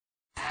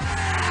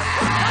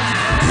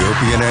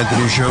Opie and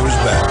Anthony Show is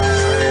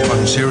back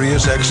on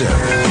Sirius XM.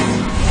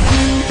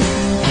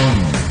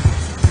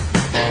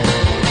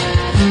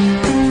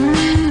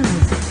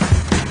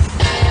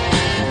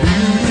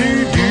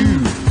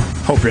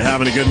 Hope you're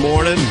having a good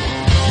morning,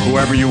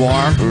 whoever you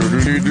are.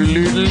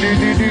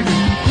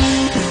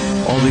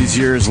 All these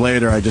years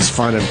later, I just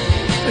find it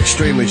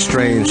extremely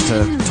strange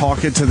to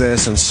talk into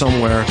this and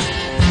somewhere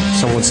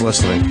someone's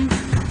listening.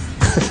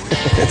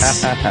 It's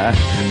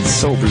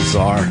so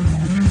bizarre.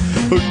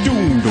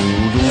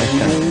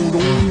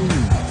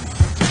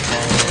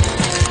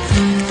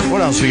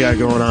 What else we got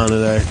going on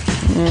today?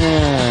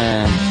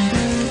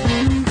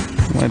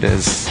 What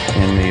is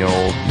in the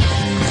old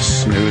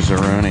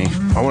snooze-a-rooney?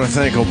 I want to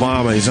thank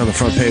Obama. He's on the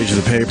front page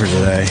of the paper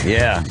today.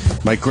 Yeah.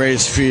 My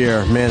greatest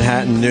fear,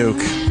 Manhattan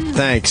nuke.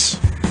 Thanks.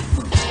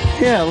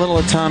 Yeah, a little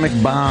atomic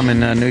bomb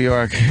in New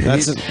York.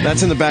 That's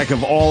in the back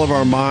of all of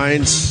our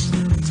minds.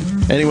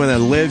 Anyone that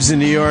lives in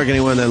New York,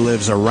 anyone that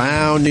lives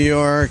around New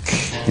York,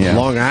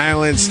 Long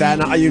Island,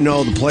 Staten Island, you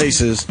know the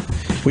places.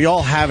 We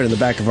all have it in the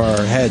back of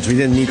our heads. We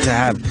didn't need to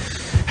have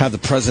the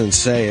president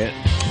say it.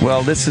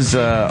 Well, this is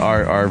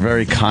our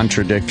very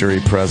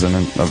contradictory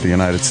president of the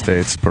United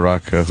States,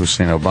 Barack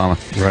Hussein Obama.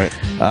 Right.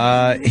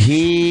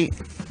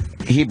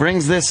 He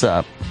brings this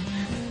up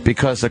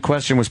because a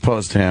question was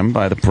posed to him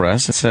by the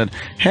press. It said,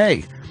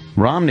 hey,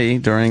 Romney,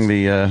 during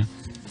the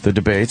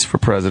debates for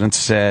president,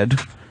 said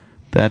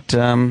that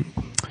our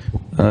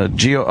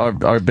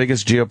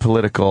biggest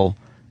geopolitical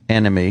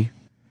enemy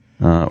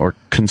or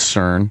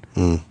concern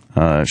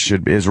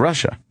is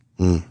Russia.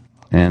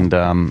 And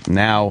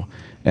now...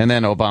 And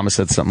then Obama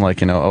said something like,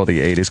 the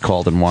 80s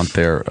called and want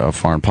their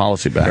foreign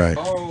policy back.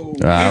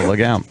 Right. Look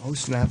out. Oh,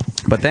 snap.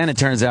 But then it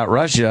turns out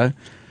Russia,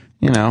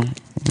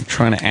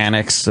 trying to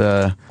annex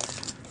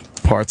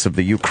parts of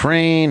the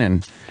Ukraine.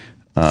 And,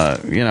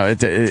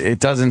 it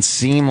doesn't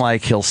seem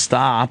like he'll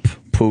stop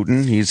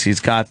Putin. He's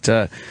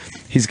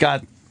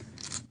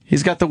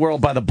got the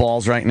world by the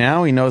balls right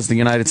now. He knows the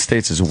United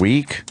States is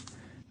weak.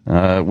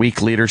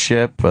 Weak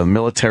leadership.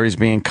 Military's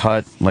being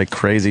cut like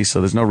crazy,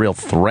 so there's no real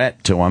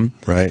threat to him.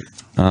 Right.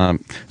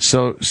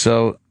 So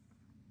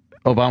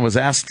Obama was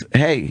asked,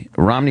 hey,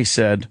 Romney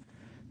said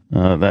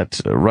that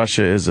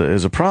Russia is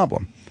a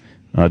problem.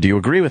 Do you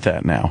agree with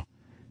that now?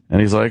 And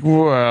he's like,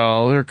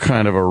 well, they're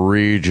kind of a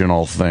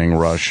regional thing,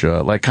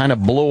 Russia. Like, kind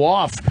of blew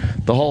off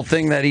the whole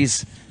thing that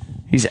he's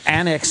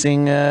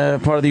annexing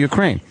part of the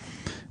Ukraine.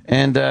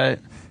 And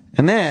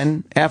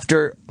then,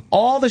 after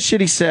all the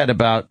shit he said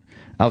about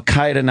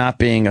Al-Qaeda not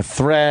being a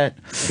threat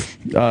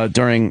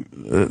during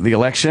the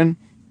election,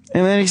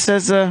 and then he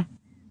says,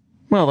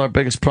 well, our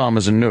biggest problem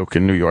is a nuke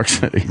in New York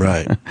City.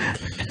 Right.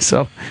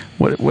 So,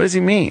 what does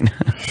he mean?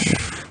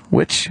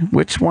 Which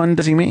one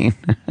does he mean?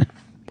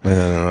 I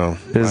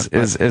don't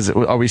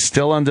know. Are we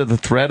still under the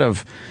threat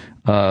of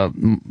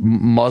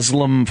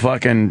Muslim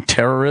fucking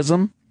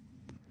terrorism,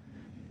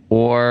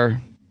 or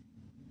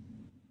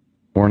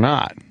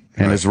not?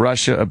 And Right. is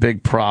Russia a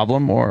big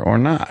problem or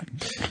not?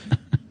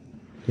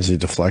 Is he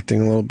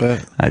deflecting a little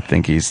bit? I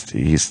think he's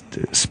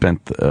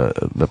spent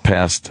the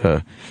past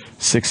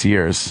 6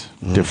 years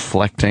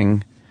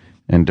deflecting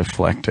and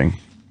deflecting.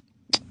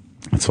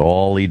 That's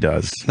all he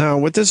does. Now,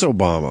 with this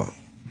Obama,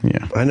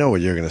 Yeah. I know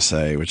what you're going to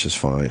say, which is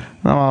fine.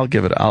 No, I'll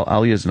give it.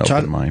 I'll use an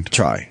open mind.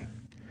 Try.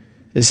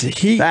 Is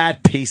he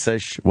That piece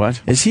of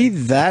what? Is he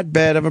that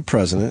bad of a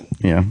president?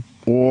 Yeah.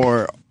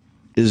 Or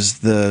is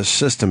the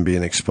system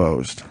being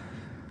exposed?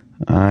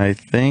 I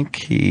think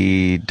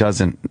he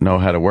doesn't know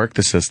how to work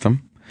the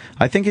system.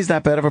 I think he's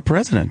that bad of a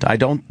president. I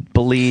don't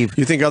believe...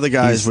 You think other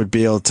guys would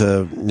be able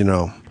to,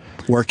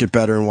 work it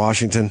better in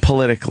Washington?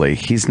 Politically,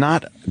 he's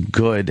not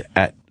good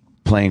at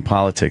playing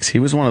politics. He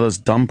was one of those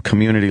dumb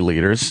community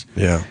leaders.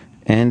 Yeah.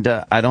 And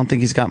I don't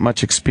think he's got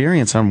much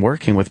experience on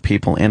working with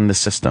people in the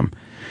system.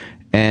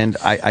 And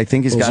I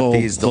think he's got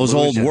these delusions. Those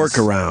old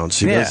workarounds.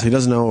 He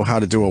doesn't know how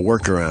to do a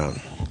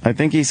workaround. I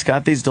think he's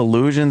got these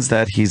delusions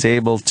that he's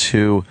able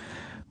to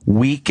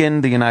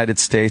weaken the United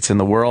States in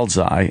the world's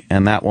eye,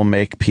 and that will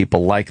make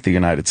people like the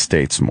United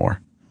States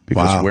more.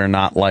 Because we're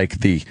not like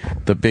the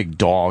big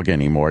dog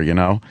anymore,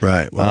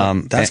 Right.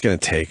 Well, that's going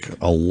to take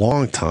a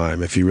long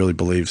time if he really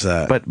believes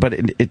that. But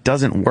it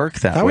doesn't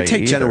work that way. That would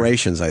take either.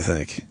 generations, I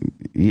think.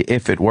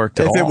 If it worked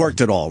at all. If it worked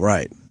at all,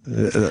 right.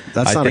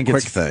 That's not a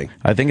quick thing.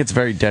 I think it's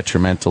very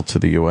detrimental to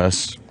the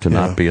U.S. to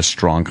not be a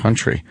strong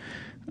country.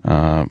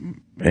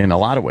 In a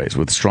lot of ways,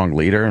 with a strong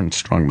leader and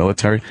strong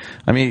military.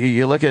 I mean,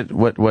 you look at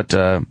what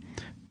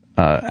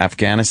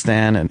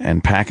Afghanistan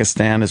and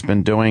Pakistan has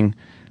been doing,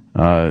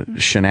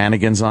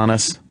 shenanigans on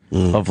us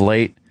of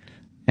late,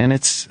 and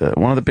it's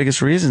one of the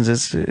biggest reasons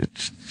is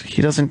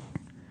he doesn't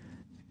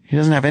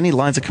have any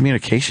lines of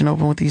communication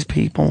open with these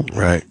people.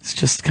 Right. It's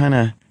just kind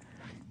of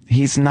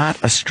he's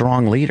not a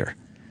strong leader,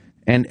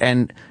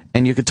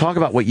 and you could talk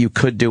about what you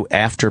could do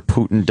after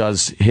Putin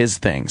does his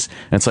things.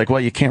 And it's like, well,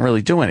 you can't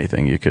really do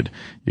anything. You could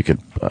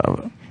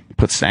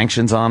put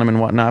sanctions on him and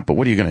whatnot, but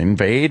what are you going to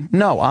invade?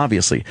 No,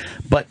 obviously.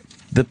 But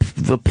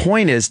the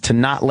point is to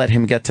not let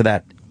him get to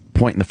that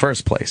point in the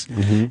first place.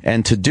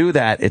 And to do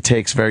that, it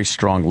takes very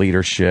strong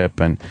leadership,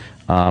 and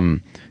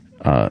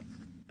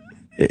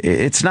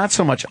it's not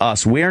so much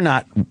us. We're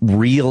not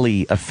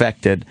really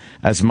affected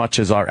as much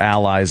as our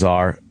allies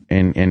are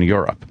in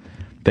Europe.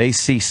 They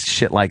see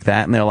shit like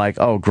that, and they're like,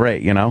 oh,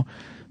 great, you know?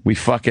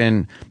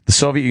 The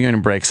Soviet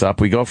Union breaks up.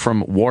 We go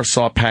from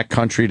Warsaw Pact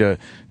country to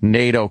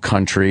NATO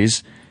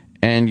countries,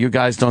 and you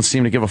guys don't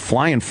seem to give a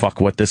flying fuck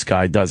what this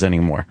guy does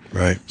anymore.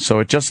 Right. So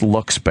it just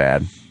looks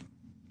bad.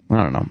 I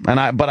don't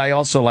know. But I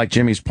also like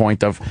Jimmy's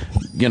point of,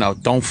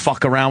 don't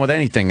fuck around with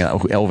anything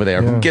over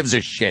there. Who gives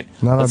a shit?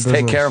 Let's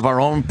take care of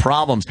our own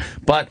problems.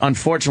 But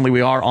unfortunately,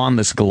 we are on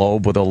this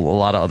globe with a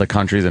lot of other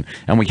countries,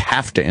 and we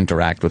have to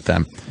interact with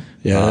them.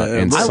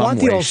 I want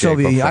the old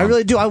Soviet Union. I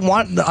really do. I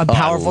want a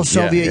powerful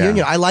Soviet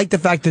Union. I like the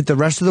fact that the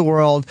rest of the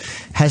world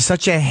has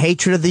such a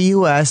hatred of the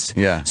U.S.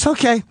 Yeah. It's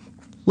okay.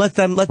 Let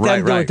them do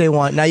what they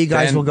want. Now you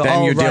guys will go,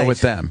 then you deal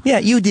with them. Yeah,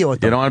 you deal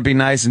with them. You don't want to be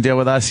nice and deal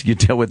with us, you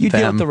deal with them. You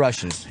deal with the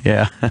Russians.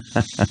 Yeah.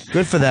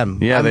 Good for them.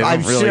 Yeah, I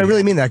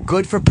really mean that.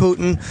 Good for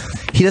Putin.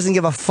 He doesn't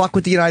give a fuck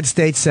what the United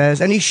States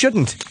says, and he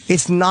shouldn't.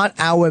 It's not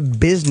our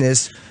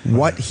business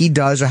what he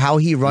does or how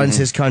he runs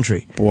his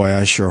country. Boy,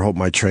 I sure hope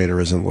my trader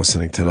isn't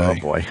listening today.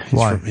 Oh, boy.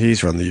 Why? He's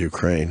from the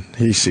Ukraine.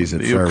 He sees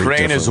it very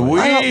Ukraine differently. is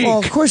weak. Well,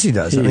 of course he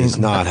does. He's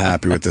not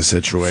happy with the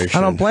situation.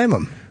 I don't blame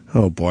him.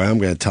 Oh, boy, I'm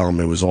going to tell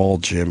him it was all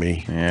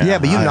Jimmy. Yeah,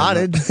 but you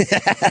nodded.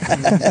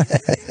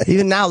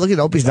 Even now, look at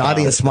Opie's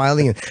nodding and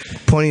smiling and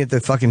pointing at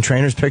the fucking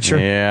trainer's picture.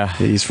 Yeah.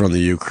 He's from the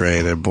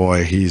Ukraine, and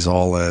boy, he's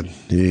all in.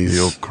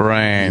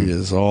 Ukraine. He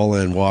is all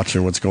in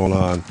watching what's going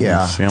on.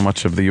 Yeah. See how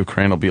much of the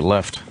Ukraine will be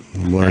left.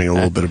 I'm learning a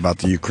little bit about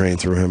the Ukraine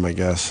through him, I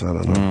guess. I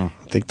don't know.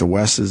 I think the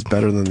West is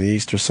better than the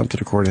East or something,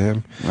 according to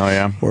him. Oh,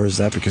 yeah? Or is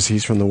that because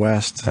he's from the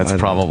West? That's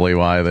probably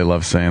why they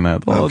love saying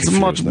that. Oh, it's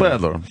much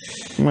better.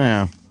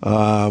 Yeah.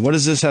 What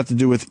does this have to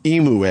do with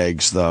emu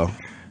eggs, though?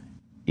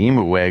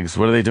 Emu eggs?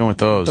 What are they doing with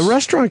those? The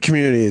restaurant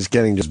community is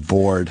getting just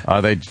bored.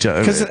 Are they?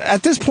 Because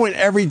at this point,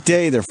 every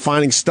day they're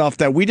finding stuff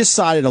that we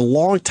decided a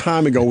long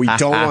time ago we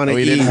don't want to eat.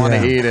 We didn't want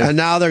to eat it. And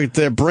now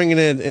they're bringing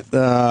it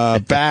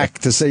back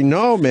to say,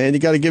 no, man, you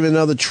got to give it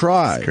another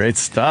try. Great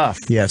stuff.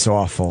 Yeah, it's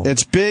awful.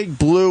 It's big,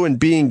 blue, and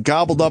being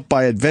gobbled up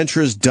by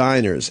adventurous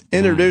diners.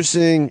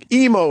 Introducing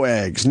Emo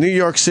Eggs, New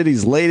York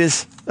City's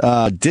latest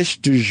dish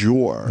du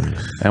jour.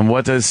 And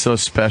what is so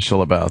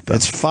special about that?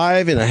 It's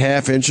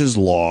 5.5 inches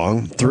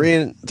long,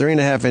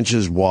 3.5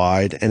 inches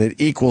wide, and it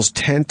equals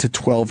 10 to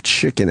 12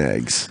 chicken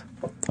eggs.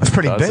 That's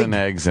pretty big. 12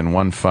 eggs and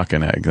one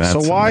fucking egg. That's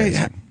so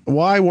amazing.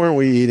 why weren't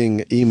we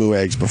eating emu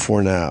eggs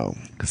before now?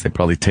 Because they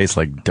probably taste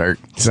like dirt.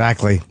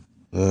 Exactly.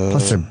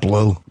 Plus they're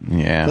blue.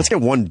 Yeah. Let's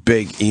get one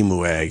big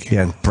emu egg.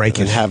 Yeah, break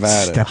it. And have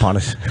at it. Step on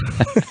it.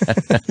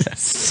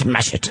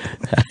 Smash it.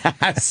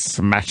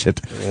 Smash it.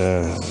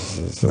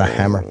 The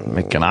hammer.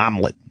 Make an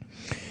omelet.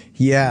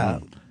 Yeah.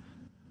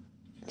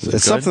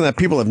 It's something that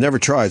people have never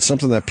tried,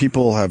 something that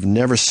people have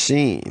never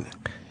seen.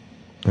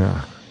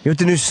 Yeah. You know what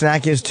the new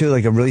snack is, too?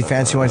 Like a really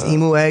fancy one? It's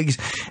emu eggs.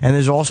 And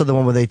there's also the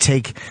one where they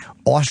take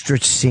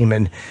ostrich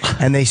semen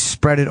and they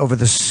spread it over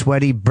the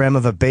sweaty brim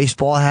of a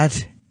baseball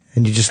hat.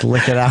 And you just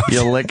lick it out.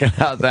 You lick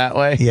it out that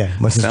way? Yeah,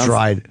 once it's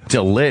dried.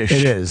 Delish.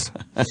 It is.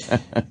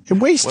 It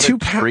weighs 2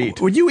 pounds.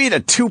 Would you eat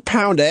a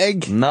 2-pound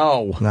egg?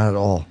 No. Not at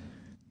all.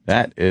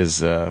 That is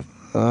that's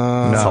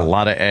a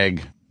lot of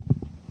egg.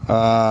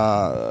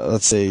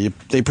 Let's see.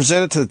 They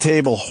present it to the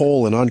table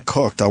whole and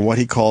uncooked on what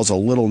he calls a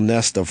little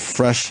nest of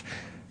fresh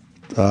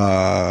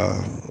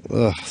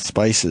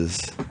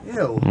spices.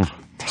 Ew.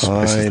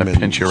 Spices that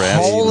pinch your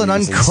ass. Whole and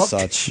uncooked?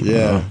 Such.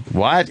 Yeah.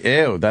 What?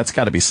 Ew, that's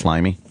got to be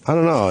slimy. I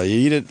don't know. You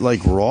eat it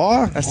like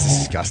raw? That's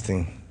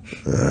disgusting.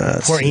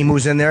 Poor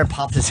emu's in there,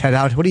 popped his head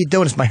out. What are you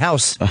doing? It's my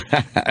house.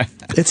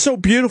 It's so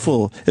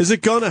beautiful. Is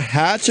it gonna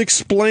hatch?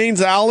 Explains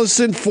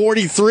Allison,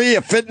 43,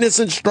 a fitness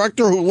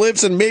instructor who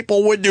lives in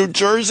Maplewood, New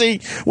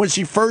Jersey, when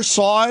she first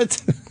saw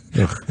it.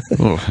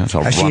 Ooh, that's a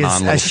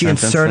run-on As she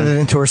inserted it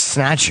into her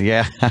snatch.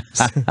 Yeah.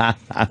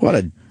 What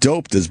a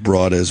dope this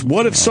broad is.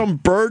 What if some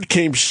bird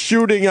came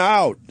shooting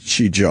out?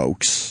 She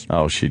jokes.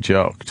 Oh, she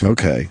joked.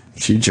 Okay,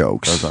 she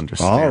jokes. Does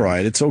understand. All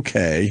right, it's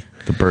okay.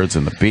 The birds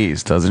and the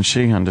bees, doesn't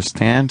she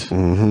understand?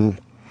 Mm-hmm.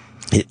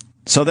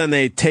 So then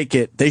they take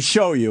it, they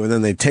show you, and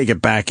then they take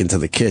it back into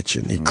the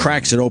kitchen. He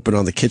cracks it open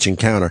on the kitchen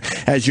counter,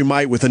 as you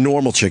might with a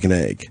normal chicken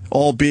egg,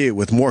 albeit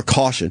with more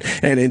caution,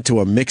 and into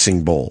a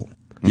mixing bowl.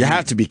 You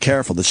have to be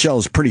careful. The shell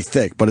is pretty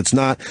thick, but it's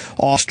not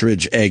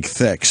ostrich egg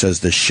thick,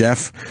 says the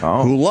chef,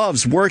 who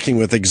loves working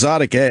with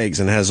exotic eggs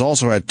and has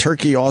also had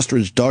turkey,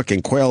 ostrich, duck,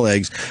 and quail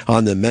eggs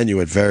on the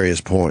menu at various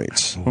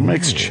points. What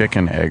makes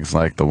chicken eggs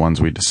like the ones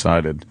we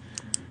decided?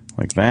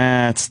 Like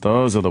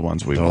those are the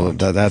ones we want.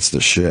 That's the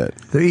shit.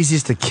 They're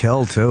easiest to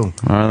kill, too.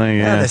 Are they?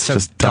 Yeah, they're it's so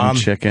just dumb dumb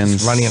chickens.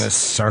 Just running in a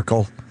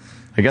circle.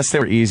 I guess they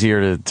were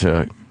easier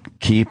to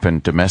keep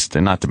and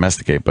not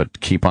domesticate, but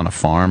keep on a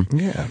farm.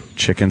 Yeah.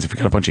 Chickens, if you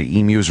got a bunch of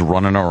emus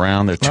running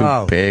around, they're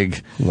too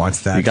big. Who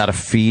wants that? You got to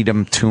feed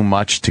them too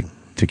much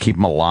to keep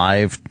them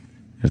alive.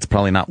 It's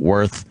probably not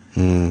worth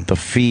the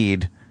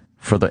feed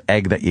for the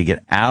egg that you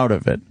get out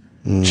of it.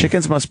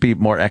 Chickens must be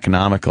more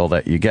economical,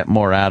 that you get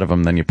more out of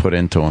them than you put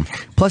into them.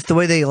 Plus, the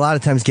way they a lot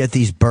of times get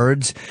these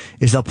birds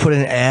is they'll put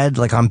an ad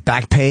like on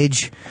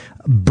Backpage,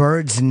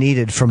 birds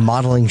needed for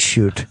modeling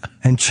shoot,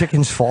 and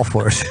chickens fall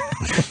for it.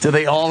 Do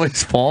they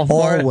always fall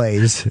for it?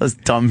 Always. Those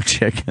dumb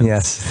chickens.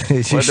 Yes.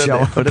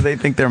 What do they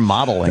think they're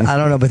modeling? I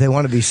don't know, but they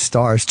want to be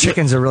stars.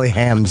 Chickens are really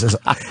hams,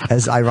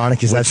 as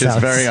ironic as that sounds.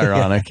 Which is very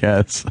ironic,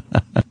 yes.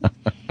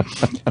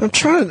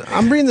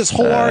 I'm reading this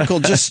whole article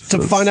just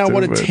to find out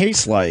what it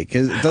tastes like.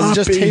 Does it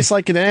just taste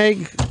like an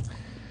egg?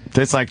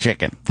 Tastes like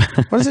chicken.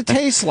 What does it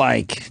taste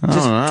like? I don't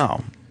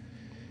know.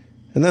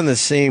 And then the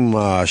same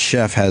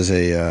chef has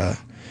a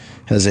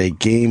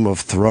Game of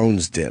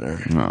Thrones dinner.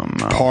 Oh,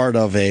 no. Part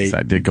of a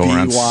I did go around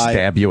and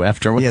stab you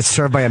afterwards. Yeah, it's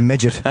served by a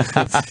midget.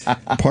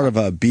 Part of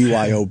a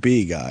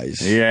BYOB,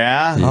 guys.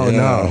 Yeah? Oh,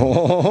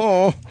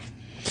 no.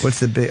 What's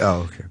the big...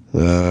 Oh, okay.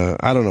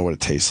 I don't know what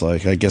it tastes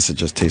like. I guess it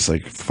just tastes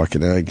like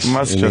fucking eggs. It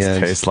must just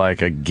taste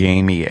like a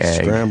gamey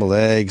egg. Scrambled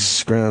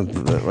eggs.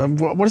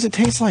 What does it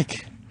taste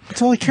like?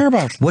 That's all I care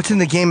about. What's in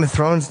the Game of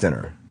Thrones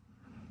dinner?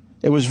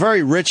 It was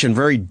very rich and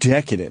very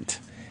decadent.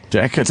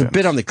 Decadent. It's a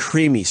bit on the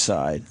creamy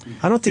side.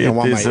 I don't think I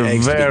want my eggs to be creamy.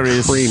 It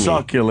is very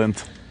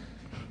succulent.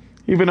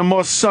 Even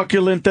more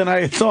succulent than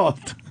I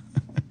thought.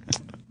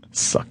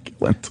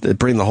 Succulent. They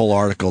bring the whole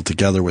article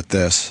together with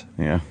this.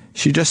 Yeah.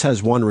 She just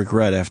has one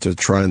regret after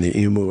trying the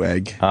emu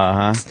egg.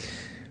 Uh-huh.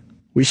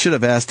 We should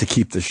have asked to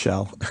keep the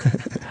shell.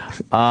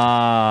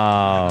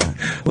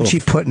 What's she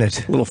putting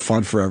it? A little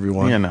fun for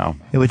everyone. You know.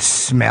 It would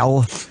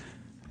smell.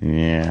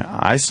 Yeah.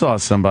 I saw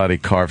somebody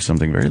carve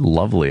something very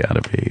lovely out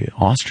of a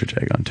ostrich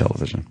egg on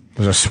television.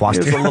 Was it a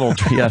swastika?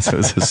 Yes, it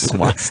was a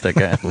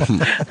swastika.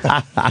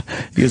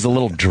 He used a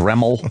little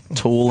Dremel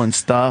tool and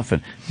stuff,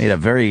 and made a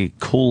very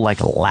cool,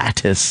 like,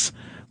 lattice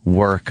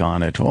work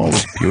on it. Oh, it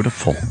was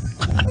beautiful.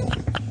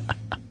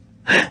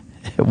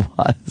 It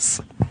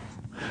was.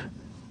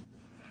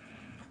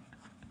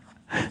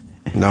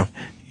 No.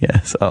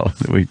 Yes. Oh,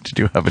 did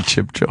you have a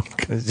chip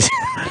joke?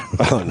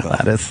 Oh, no.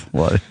 Lattice.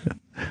 What?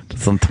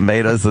 Some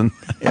tomatoes and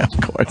yeah,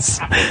 of course.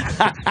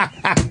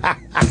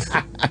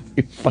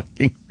 You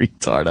fucking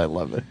retard! I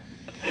love it.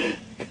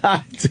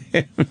 God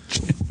damn it,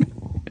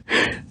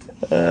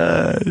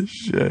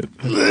 shit.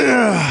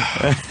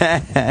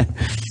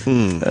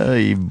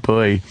 Oh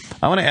boy!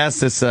 I want to ask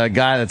this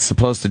guy that's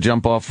supposed to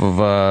jump off of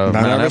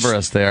Mount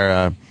Everest there,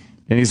 and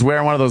he's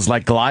wearing one of those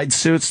like glide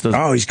suits.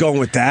 He's going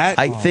with that.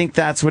 I think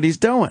that's what he's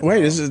doing.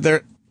 Wait, is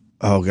there?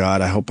 Oh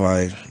God! I hope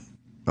I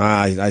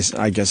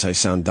guess I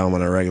sound dumb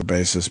on a regular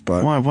basis,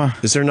 but Why?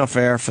 Is there enough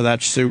air for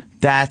that suit?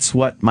 That's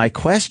what my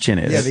question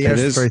is. Yeah, the air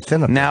is very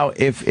thin up there. Now,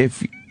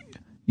 if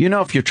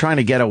you're trying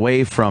to get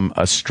away from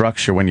a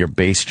structure when you're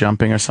base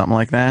jumping or something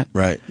like that,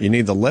 Right. You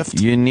need the lift.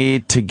 you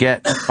need to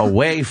get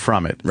away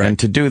from it. Right. And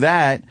to do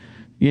that,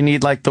 you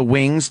need like the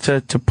wings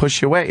to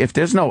push you away. If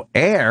there's no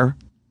air,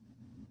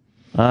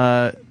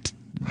 How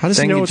does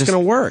he then know you it's just-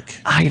 going to work?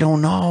 I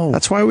don't know.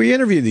 That's why we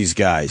interview these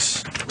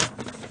guys.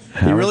 He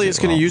How really is is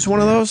it going to wrong? use one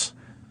of those?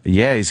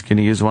 Yeah, he's going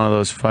to use one of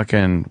those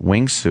fucking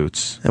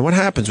wingsuits. And what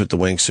happens with the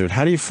wingsuit?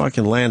 How do you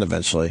fucking land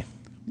eventually?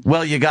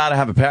 Well, you got to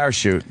have a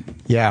parachute.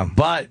 Yeah.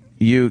 But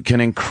you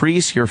can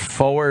increase your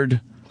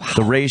the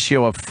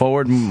ratio of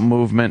forward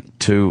movement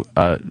to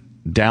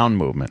down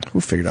movement.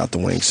 Who figured out the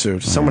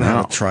wingsuit? Someone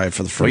had to try it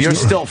for the first Well, you're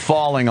time. still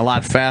falling a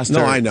lot faster.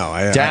 No, I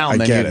know. Down I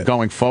than get you're it.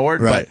 going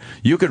forward. Right.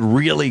 But you could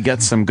really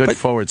get some good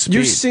forward speed.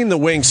 You've seen the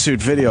wingsuit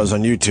videos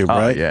on YouTube,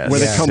 right? yes. Where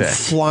they Yeah. come Sick.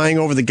 flying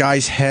over the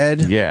guy's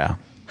head. Yeah.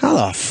 How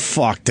the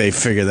fuck they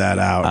figure that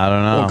out? I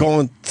don't know. Or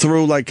going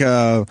through like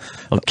a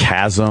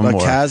chasm. A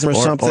chasm or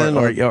something,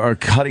 Or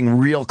cutting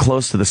real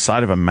close to the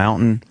side of a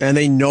mountain. and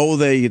they know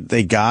they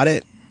got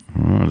it.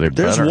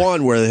 There's better.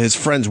 one where his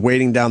friend's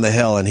waiting down the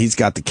hill and he's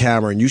got the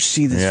camera and you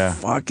see this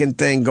fucking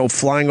thing go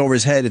flying over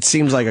his head. It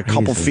seems like a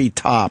couple feet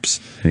tops.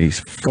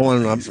 He's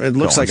Going up. It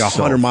looks going like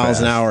 100 so miles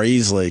an fast. hour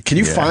easily. Can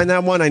you find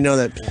that one? I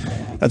know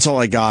that's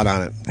all I got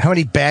on it. How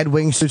many bad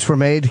wingsuits were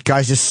made?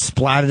 Guys just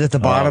splattered at the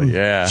bottom.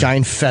 yeah.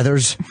 Giant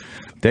feathers.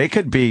 They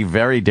could be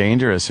very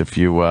dangerous if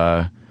you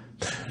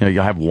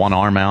have one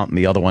arm out and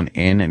the other one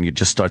in, and you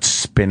just start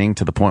spinning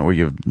to the point where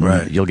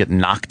you'll get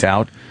knocked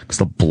out because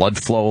the blood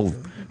flow will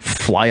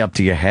fly up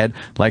to your head.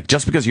 Like,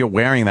 just because you're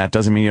wearing that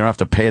doesn't mean you don't have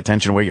to pay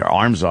attention where your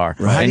arms are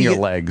and your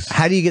legs.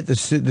 How do you get the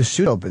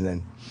suit open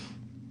then?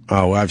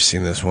 Oh, I've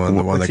seen this one.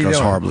 The one What's that he goes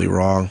doing? horribly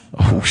wrong.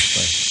 Oh,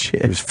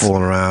 shit. He was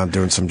fooling around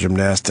doing some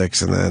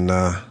gymnastics and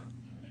then,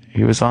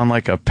 He was on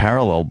like a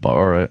parallel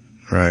bar.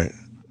 right.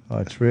 Oh,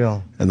 it's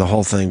real. And the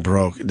whole thing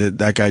broke. Did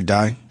that guy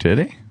die? Did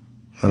he?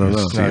 I don't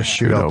know. No,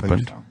 chute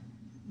opened.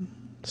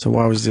 So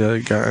why was the other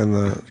guy on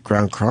the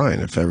ground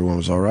crying if everyone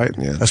was all right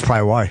in the end? That's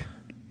probably why.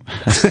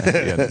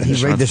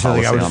 He rigged this so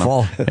the guy would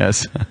fall.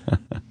 Yes.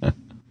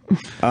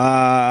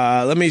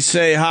 Let me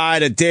say hi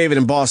to David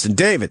in Boston.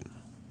 David.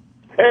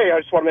 Hey, I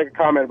just want to make a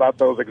comment about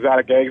those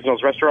exotic eggs in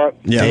those restaurants.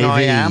 Yeah. You know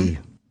I am?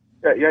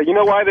 Yeah, you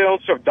know why they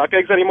don't serve duck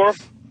eggs anymore?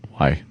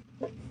 Why?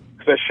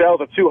 The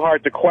shells are too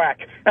hard to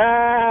quack.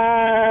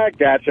 Ah,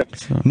 gotcha.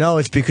 No,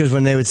 it's because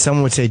when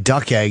someone would say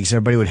duck eggs,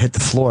 everybody would hit the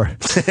floor.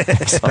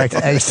 Expect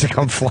eggs to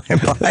come flying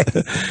by.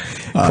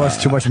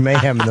 Cause too much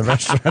mayhem in the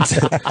restaurants.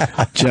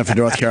 Jeff in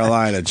North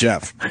Carolina.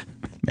 Jeff.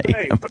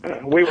 Hey,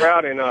 we were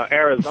out in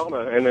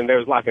Arizona, and then there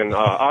was like an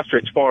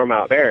ostrich farm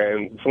out there,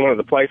 and one of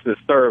the places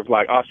served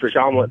like ostrich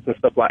omelets and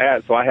stuff like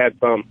that. So I had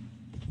some,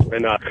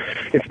 and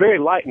it's very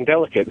light and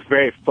delicate. It's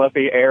very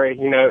fluffy, airy.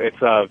 You know, it's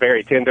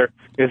very tender.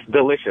 It's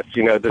delicious.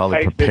 You know, the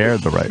Probably taste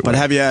prepared the right way. But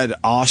have you had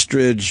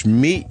ostrich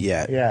meat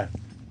yet? Yeah.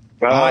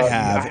 I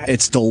have.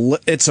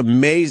 It's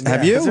amazing.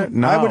 Have you?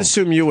 No. I would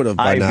assume you would have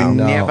by I've now.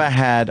 never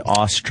had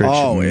ostrich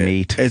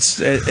meat.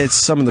 It's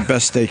some of the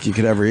best steak you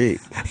could ever eat.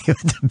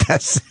 The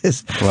best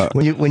is What?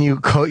 when you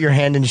coat your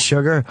hand in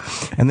sugar,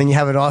 and then you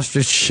have an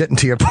ostrich shit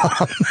into your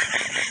palm.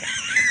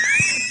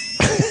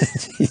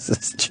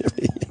 Jesus,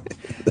 Jimmy.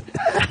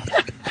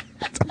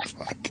 What the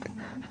fuck?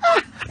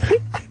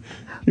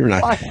 You're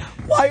not.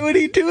 Why would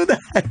he do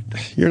that?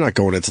 You're not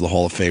going into the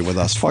Hall of Fame with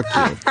us. Fuck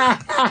you.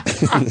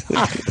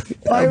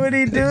 Why would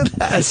he do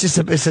that?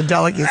 It's a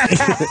delicate.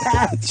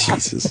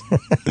 Jesus.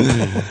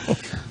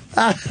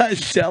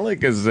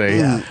 Delicacy.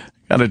 Yeah.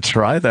 Gotta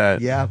try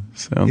that. Yeah.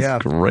 Sounds Yeah.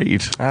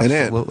 great.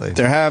 Absolutely. And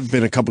there have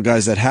been a couple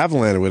guys that have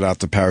landed without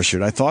the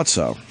parachute. I thought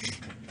so.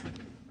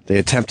 They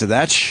attempted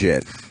that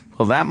shit.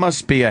 Well, that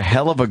must be a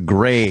hell of a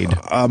grade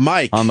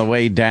Mike. on the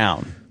way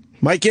down.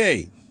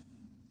 Mikey.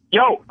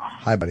 Yo,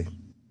 Hi, buddy.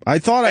 I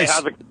thought Hey,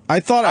 how's it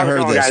I heard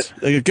going,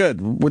 this.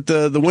 Good with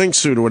the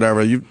wingsuit or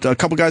whatever. A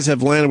couple guys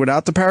have landed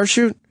without the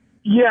parachute.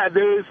 yeah,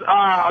 there's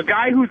a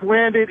guy who's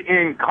landed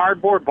in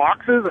cardboard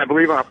boxes, I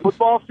believe, on a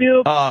football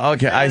field. Oh,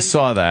 okay. I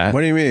saw that.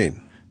 What do you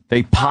mean?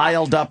 They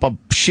piled up a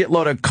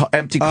shitload of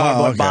empty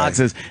cardboard okay.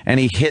 boxes, and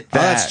he hit Oh,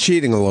 that. that's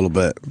cheating a little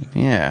bit.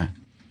 Yeah.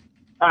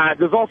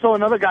 There's also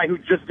another guy who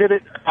just did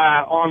it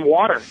on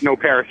water, no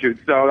parachute.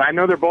 So I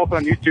know they're both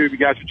on YouTube. You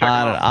guys should check them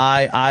out.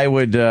 I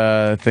would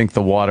think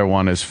the water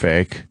one is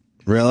fake.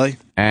 Really?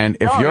 And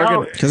if No, you're no.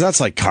 gonna, Because that's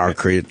like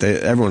concrete.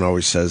 Everyone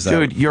always says that.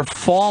 dude, you're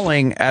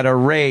falling at a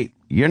rate.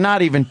 You're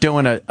not even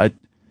doing a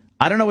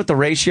I don't know what the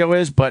ratio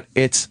is, but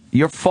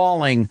you're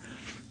falling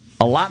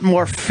a lot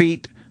more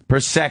feet per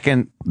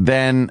second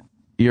than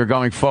you're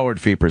going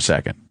forward feet per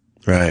second.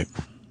 Right.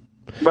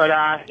 But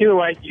either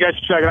way, you guys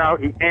should check it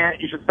out.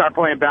 And you should start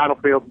playing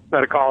Battlefield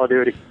instead of Call of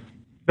Duty.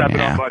 Step it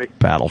up, buddy.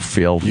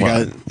 Battlefield. You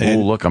Oh, got-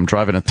 look, I'm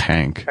driving a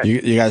tank. You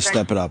guys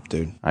step it up,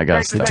 dude. I got to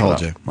I step told it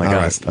up. you. I All got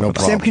to right, step no it up.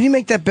 problem. Sam, can you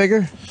make that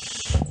bigger?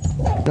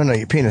 No,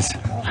 your penis.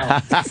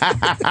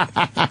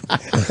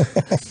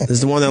 This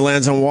is the one that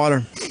lands on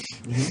water.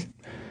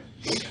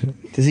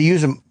 Does he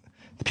use them?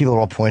 The people are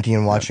all pointing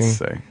and watching. Let's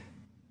see.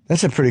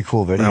 That's a pretty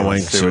cool video. That see what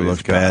wingsuit he's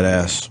looks got.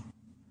 badass.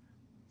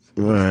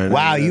 All right.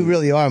 Wow, you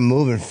really are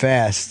moving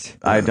fast.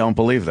 I don't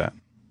believe that.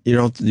 You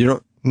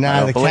don't. Nah,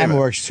 don't the believe camera it.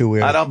 works too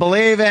weird. I don't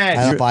believe it. I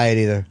don't buy it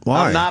either.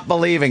 Why? I'm not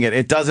believing it.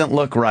 It doesn't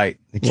look right.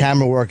 The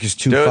camera work is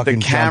too Dude, fucking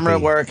the camera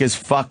jumpy. work is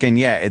fucking,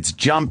 it's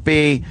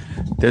jumpy.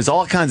 There's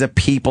all kinds of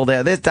people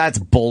there. That's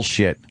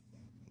bullshit.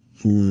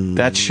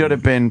 That should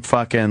have been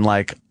fucking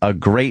like a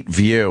great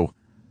view.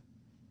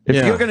 If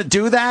Yeah. you're going to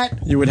do that,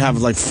 You would have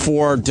like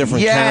 4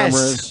 different Yes.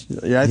 cameras.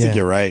 Yeah, I think Yeah.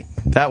 you're right.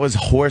 that was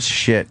horse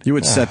shit. You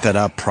would set that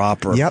up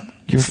proper. Yep.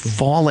 You're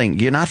falling.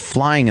 You're not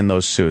flying in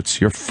those suits.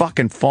 You're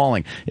fucking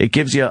falling. It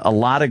gives you a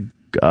lot of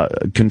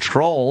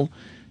control,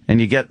 and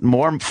you get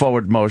more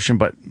forward motion,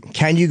 but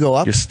Can you go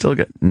up? you still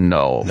get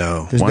no.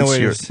 No. There's no Once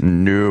way you're to-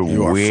 no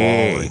You are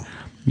way. falling.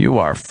 You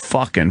are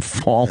fucking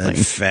falling.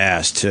 And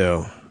fast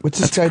too. What's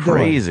this guy doing?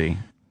 Crazy.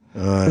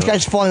 This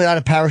guy's falling without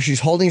a parachute. He's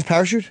holding his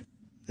parachute?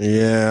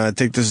 Yeah, I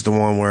think this is the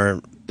one where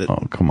Oh,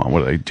 come on. What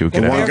do they do?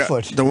 Get The out.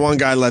 barefoot. the one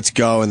guy lets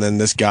go, and then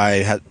this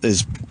guy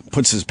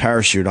puts his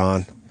parachute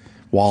on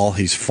while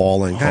he's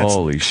falling. That's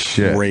Holy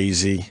shit.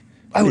 crazy.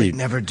 I would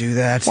never do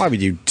that. Why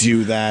would you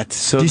do that?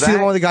 So Do you see the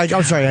one with the guy?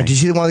 I'm sorry. Do you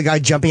see the one with the guy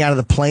jumping out of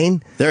the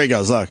plane? There he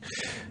goes. Look,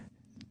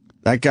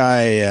 that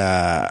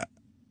guy.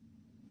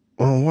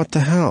 Well, what the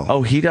hell?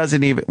 Oh, he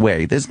doesn't even.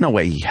 Wait, there's no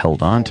way he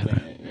held on to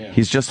it.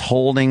 He's just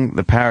holding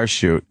the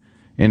parachute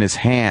in his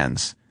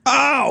hands.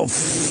 Oh,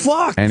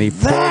 fuck! And he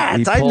pulled, that.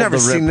 he I've pulled never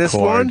the seen this ripcord.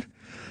 one.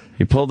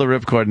 He pulled the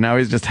ripcord. Now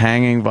he's just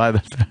hanging by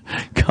the.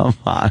 Come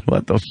on,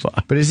 what the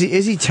fuck? But is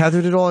he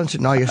tethered at all?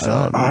 No, you're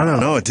still. I don't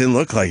know. It didn't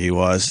look like he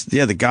was.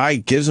 Yeah, the guy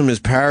gives him his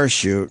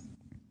parachute,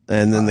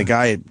 and then the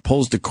guy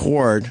pulls the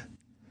cord, And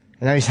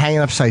now he's hanging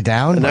upside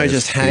down. and now he's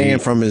just hanging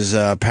from his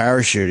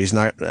parachute. He's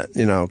not,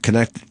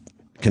 connected.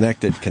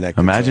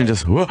 Imagine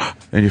just whoa,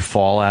 and you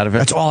fall out of it.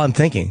 That's all I'm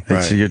thinking. And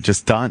Right. So you're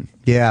just done.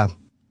 Yeah.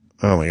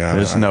 Oh my god!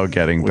 There's no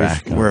getting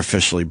back. We're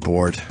officially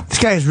bored. This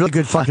guy has really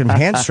good fucking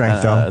hand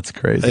strength, though. That's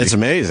crazy. It's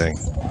amazing.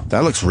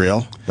 That looks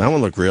real. That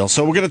one looked real.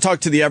 So we're going to talk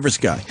to the Everest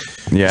guy.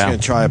 He's Yeah. going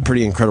to try a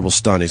pretty incredible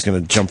stunt. He's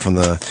going to jump from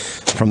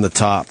the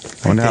top.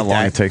 I wonder how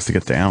long it takes to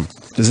get down.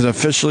 Is it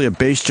officially a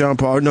base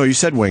jump? Oh no, you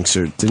said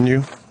wingsuit, didn't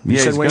you? You Yeah,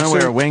 said he's going to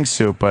wear a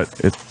wingsuit, but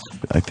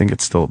I think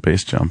it's still a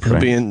base jump, He'll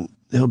right? be in.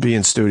 He'll be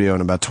in studio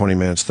in about 20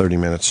 minutes, 30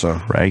 minutes.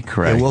 So Right,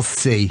 correct. Yeah, we'll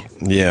see.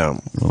 yeah,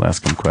 We'll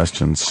ask him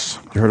questions.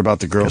 you heard about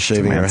the girl Get some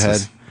shaving her head?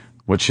 answers.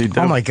 What'd she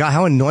do? Oh my god,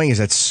 how annoying is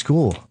that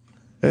school?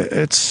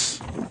 It's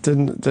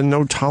the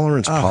no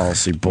tolerance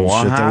policy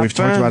bullshit that we've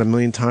talked happened? about a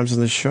million times on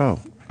this show.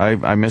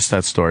 I missed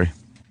that story.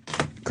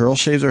 Girl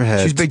shaves her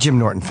head She's a big Jim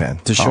Norton fan.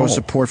 to show Oh.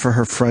 support for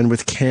her friend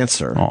with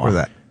cancer. Aw. Or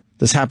that.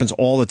 This happens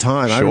all the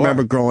time. I Sure.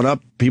 remember growing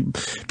up,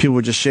 people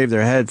would just shave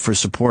their head for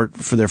support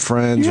for their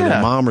friends or Yeah.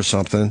 their mom or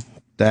something,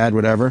 dad,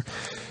 whatever.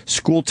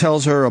 School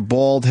tells her a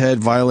bald head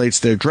violates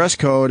their dress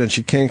code and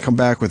she can't come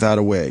back without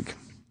a wig.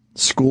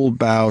 School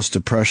bows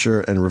to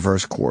pressure and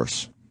reverse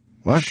course.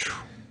 What?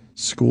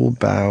 School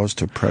bows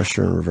to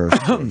pressure and reverse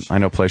course. I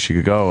know a place you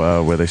could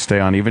go where they stay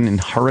on even in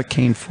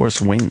hurricane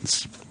force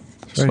winds.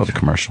 Saw the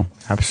commercial.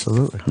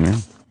 Absolutely. Yeah.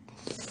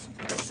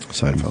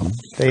 Seinfeld.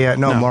 They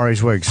no,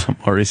 Maury's wigs.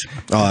 Maurice.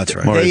 Oh, that's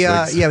right. Maurice They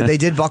wigs. yeah, they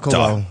did buckle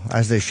Duh. though,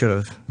 as they should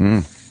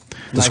have.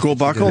 The school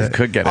buckle? Did it.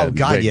 Could get Oh a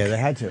god, wig. yeah, they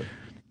had to.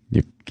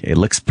 It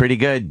looks pretty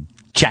good.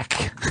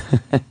 Check.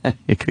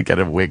 You could get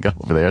a wig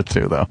over there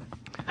too, though.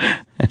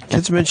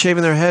 Kids have been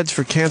shaving their heads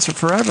for cancer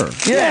forever.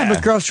 Yeah,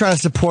 but girls trying to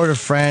support a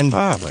friend.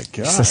 Oh, my God.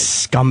 It's a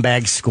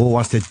scumbag school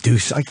wants to do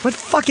like what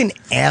fucking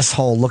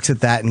asshole looks at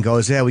that and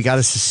goes, "Yeah, we got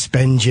to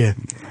suspend you."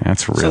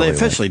 That's really. So they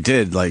officially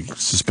did, like,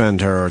 suspend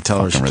her or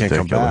tell her she Fucking can't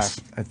come back.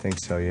 ridiculous. I think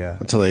so, yeah.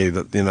 Until they,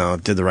 did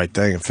the right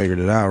thing and figured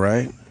it out,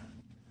 right?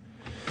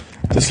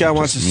 This guy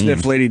wants to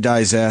sniff Lady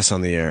Di's ass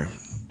on the air.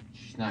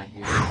 She's not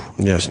here.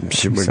 Yes,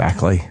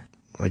 Exactly.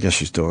 I guess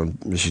she's doing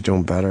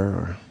better,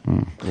 or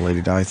the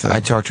Lady Di thing? I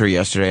talked to her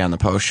yesterday on the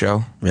post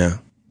show. Yeah.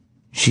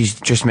 She's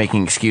just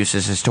making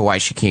excuses as to why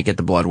she can't get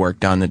the blood work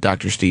done that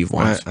Dr. Steve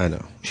wants. I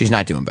know. She's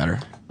not doing better.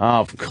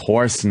 Of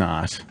course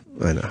not.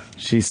 I know.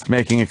 She's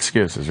making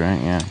excuses,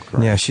 right? Yeah.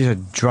 Yeah, she's a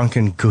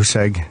drunken goose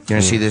egg. You want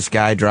to see this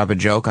guy drop a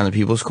joke on the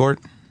People's Court?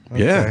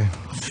 Yeah.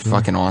 It's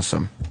fucking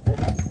awesome.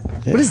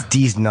 What is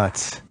D's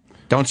nuts?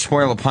 Don't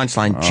spoil a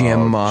punchline,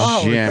 Jim.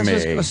 that's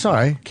Jimmy.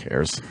 sorry. Who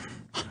cares?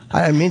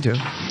 I didn't mean to.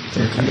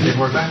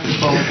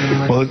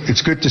 Well,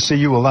 it's good to see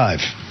you alive.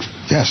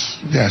 Yes.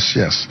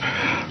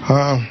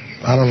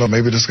 I don't know.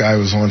 Maybe this guy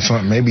was on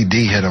something. Maybe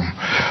D hit him.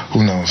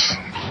 Who knows?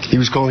 He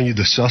was calling you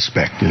the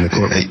suspect in the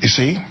courtroom. You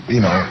see,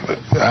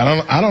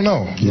 I don't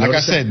know. Like I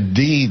said,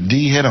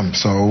 D hit him,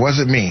 so it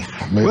wasn't me.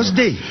 Maybe. What's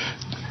D?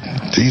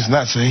 D's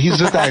nuts.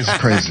 This guy's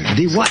crazy.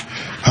 D what?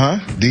 Huh?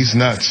 D's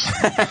nuts.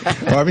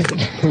 Barbie?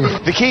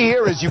 The key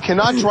here is you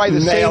cannot try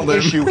the same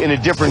issue in a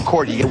different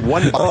court. You get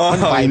one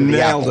bite of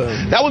the apple.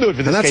 That will do it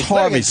for this And that's case.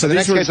 Harvey. So the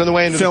these next case on the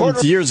way were into the filmed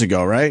courtroom. years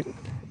ago, right?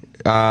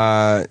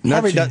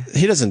 Harvey,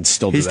 he doesn't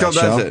still do He that still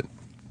show. does it.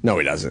 No,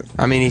 he doesn't.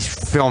 I mean, he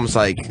films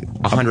like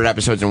 100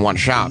 episodes in one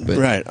shot. But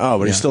Right. Oh,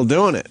 but he's still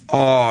doing it.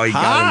 Oh, he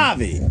got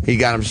Harvey. him. He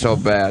got him so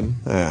bad.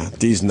 Yeah,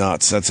 D's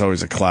nuts. That's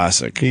always a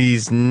classic.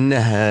 He's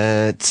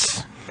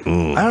nuts. I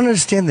don't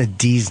understand the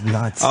D's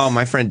nuts. Oh,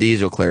 my friend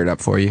Deez will clear it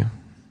up for you.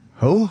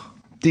 Who?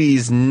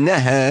 Deez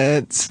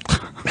nuts.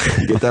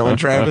 Get that one,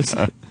 Travis?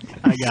 I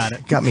got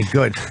it. Got me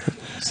good.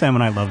 Sam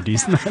and I love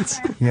these nuts.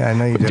 Yeah, I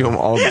know you Do do. them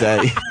all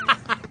day.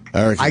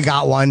 Eric. I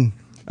got one.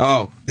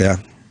 Oh, Yeah.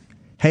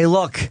 Hey,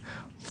 look.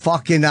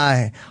 Fucking,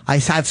 I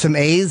have some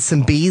A's,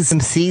 some B's,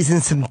 some C's,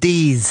 and some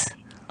D's.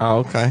 oh,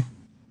 okay.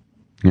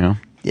 Yeah.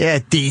 Yeah,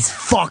 these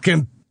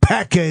fucking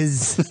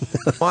peckers.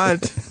 What?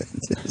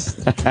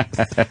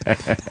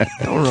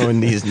 Don't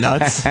ruin these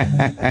nuts.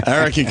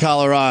 Eric in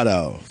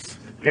Colorado.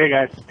 Hey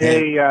guys.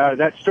 Hey,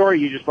 that story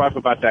you just brought up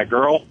about that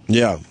girl.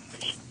 Yeah.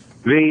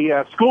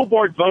 The school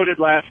board voted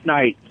last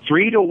night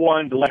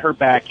 3-1 to let her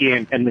back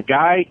in, and the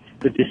guy,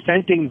 the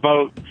dissenting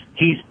vote,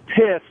 he's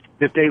pissed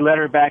that they let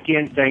her back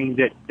in, saying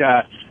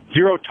that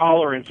zero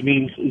tolerance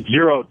means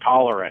zero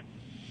tolerance.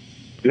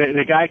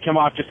 The guy came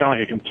off just sounding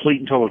like a complete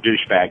and total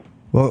douchebag.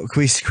 Well, can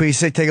we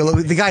take a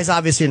look? The guy's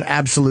obviously an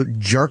absolute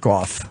jerk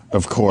off.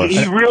 Of course.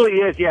 He really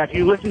is, yeah. If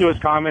you listen to his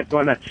comments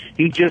on that,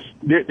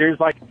 there's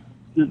like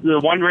the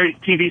one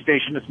TV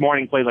station this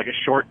morning played like a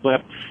short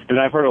clip, and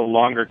I've heard a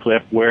longer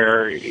clip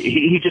where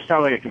he just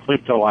sounded like a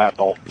complete total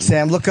asshole.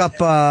 Sam, look up.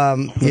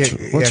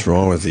 What's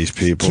wrong with these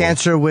people?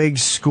 Cancer wig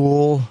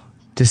school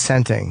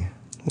dissenting.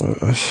 God,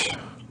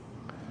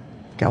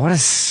 what a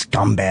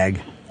scumbag.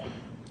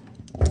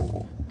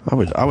 I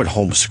would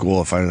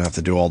homeschool if I didn't have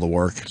to do all the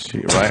work.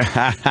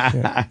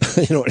 Right?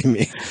 You know what I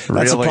mean? That's the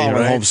Really, problem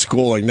right? with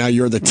homeschooling. Now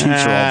you're the teacher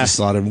all of a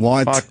sudden.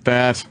 What? Fuck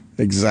that.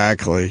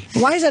 Exactly.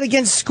 Why is that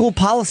against school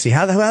policy?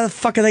 How the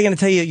fuck are they going to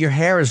tell you your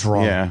hair is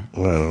wrong? Yeah. I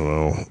don't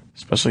know.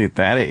 Especially at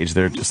that age,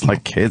 they're just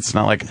like kids.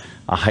 Not like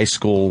a high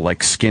school like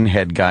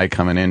skinhead guy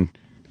coming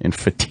in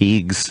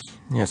fatigues.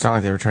 Yeah, it's not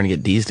like they were trying to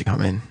get Deez to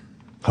come in.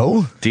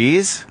 Who?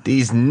 D's?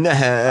 Deez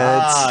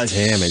nuts.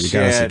 Damn it, you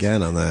got us shit.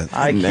 again on that.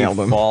 I Nailed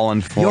keep him. falling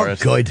for You're it.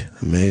 good.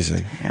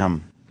 Amazing.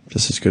 Damn.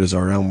 Just as good as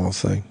our Elmo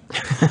thing.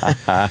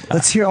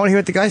 Let's hear. I want to hear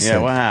what the guy said. Yeah,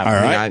 what happened?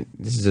 All right. Hang on,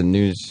 this is a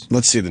news.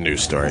 Let's see the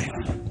news story.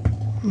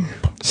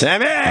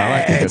 Sammy!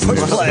 Push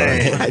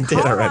play. I did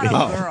already.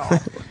 Girl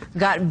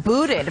got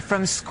booted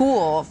from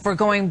school for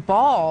going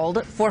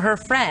bald for her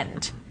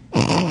friend.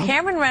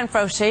 Cameron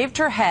Renfro shaved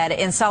her head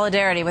in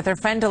solidarity with her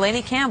friend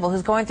Delaney Campbell,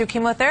 who's going through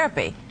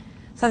chemotherapy.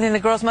 Something the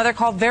girl's mother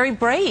called very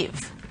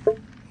brave.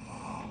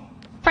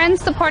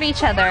 Friends support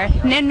each other,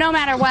 no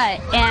matter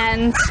what.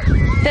 And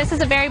this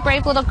is a very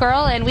brave little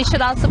girl, and we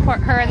should all support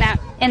her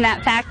in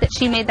that fact that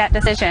she made that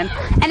decision.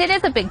 And it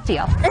is a big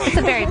deal. It's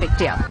a very big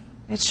deal.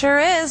 It sure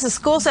is. The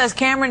school says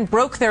Cameron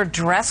broke their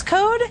dress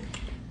code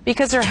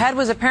because her head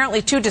was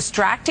apparently too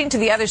distracting to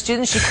the other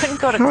students. She couldn't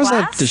go to How class. was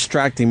that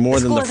distracting more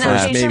than the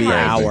first maybe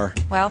hour?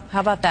 Well, how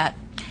about that?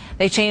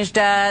 They changed.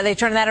 They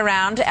turned that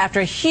around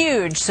after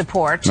huge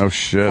support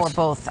for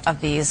both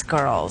of these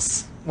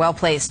girls.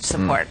 Well-placed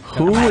support.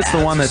 Who was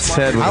the one that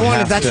said?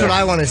 That's what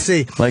I want to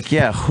see. Like,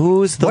 yeah,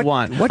 who's the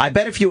one? I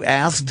bet if you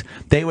asked,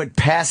 they would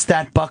pass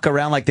that buck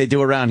around like they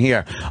do around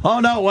here. Oh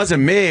no, it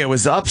wasn't me. It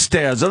was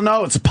upstairs. Oh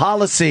no, it's a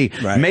policy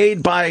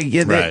made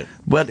by.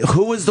 But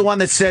who was the one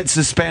that said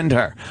suspend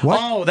her?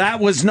 Oh, it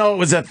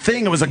was a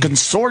thing. It was a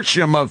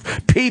consortium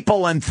of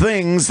people and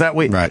things that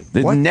we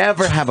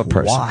never have a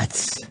person.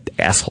 What?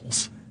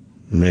 Assholes.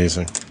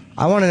 Amazing.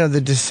 I want to know the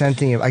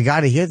dissenting. I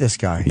got to hear this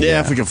guy. Yeah,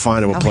 if we can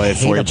find it, we'll play it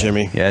for you,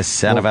 Jimmy. Yes,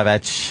 son of a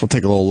bitch. We'll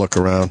take a little look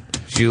around.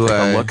 Did you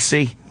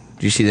look-see?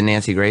 Did you see the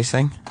Nancy Grace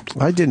thing?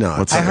 I did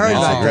not. I heard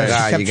about this.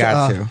 God, you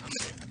got to.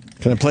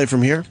 Can I play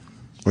from here?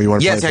 Or you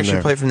want to play from there? Yes,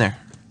 actually play from there.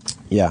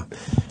 Yeah.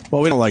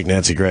 Well, we don't like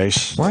Nancy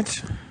Grace.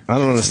 What? I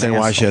don't understand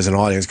why she has an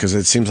audience, because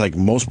it seems like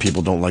most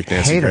people don't like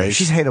Nancy Grace.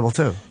 She's hateable,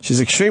 too.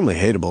 She's extremely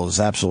hateable, is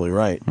absolutely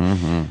right.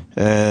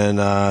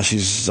 And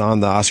she's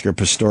on the Oscar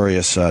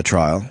Pistorius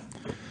trial.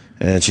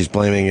 And she's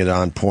blaming it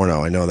on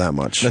porno. I know that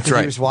much. That's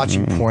right. He was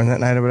watching porn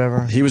that night or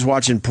whatever. He was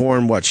watching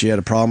porn. What? She had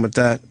a problem with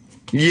that?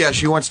 Yeah,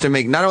 she wants to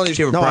make. Not only does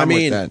she have a problem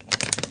with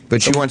that,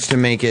 but she wants to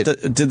make it.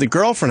 Did the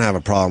girlfriend have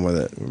a problem with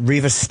it?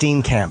 Reva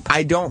Steenkamp.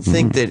 I don't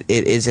think that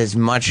it is as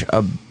much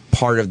a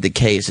part of the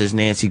case as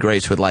Nancy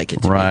Grace would like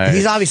it to be.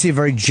 He's obviously a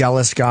very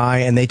jealous guy,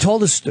 and they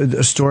told us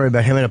a story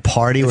about him at a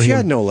party. If he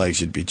had no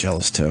legs, you'd be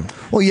jealous too.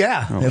 Well,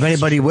 yeah. If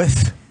anybody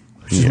with,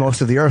 which is most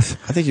of the earth.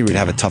 I think you would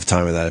have a tough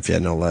time with that if you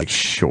had no legs.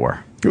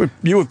 Sure.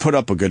 You would put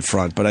up a good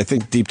front, but I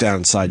think deep down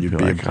inside you'd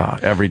be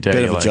every day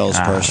bit of a jealous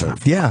person.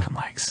 Yeah.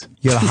 Legs.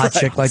 You got a hot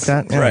chick like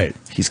that? Yeah. Right.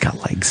 He's got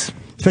legs.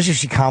 Especially if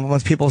she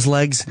compliments people's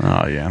legs.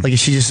 Oh, yeah. Like if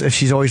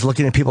she's always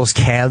looking at people's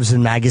calves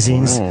in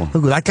magazines. Oh.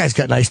 Look, that guy's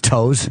got nice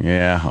toes.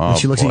 Yeah. And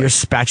she looks at your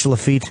spatula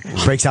feet,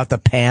 breaks out the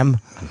Pam.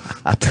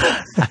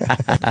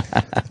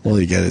 Well,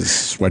 you get his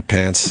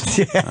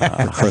sweatpants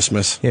for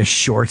Christmas. Yeah,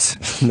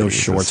 shorts. No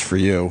shorts for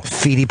you.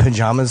 Feety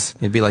pajamas.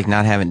 It'd be like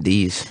not having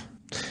D's.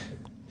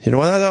 You know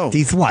what, though?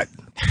 D's what?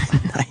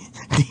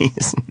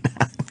 D's.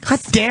 God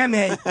damn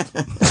it.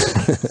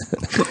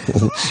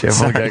 Ship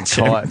will get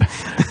caught.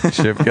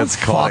 Ship gets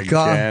caught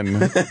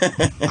again.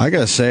 I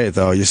got to say it,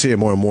 though. You see it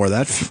more and more.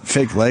 That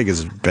fake leg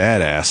is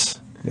badass.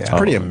 Yeah. It's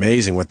pretty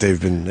amazing what they've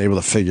been able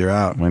to figure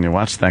out. When you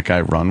watch that guy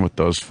run with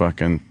those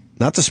fucking...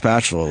 Not the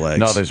spatula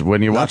legs. No,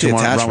 when you watch him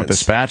run with the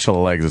spatula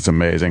legs, it's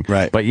amazing.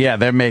 Right. But yeah,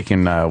 they're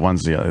making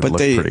ones that look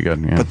pretty good.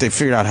 Yeah. But they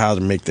figured out how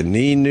to make the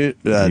knee,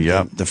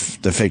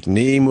 the fake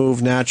knee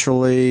move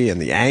naturally,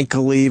 and the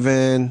ankle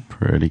even.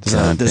 Pretty.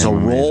 There's a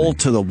roll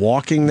to the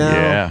walking now.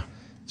 Yeah.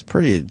 It's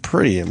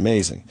pretty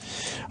amazing.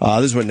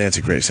 This is what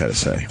Nancy Grace had to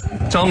say.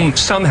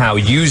 Somehow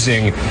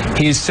using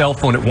his cell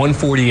phone at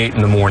 1:48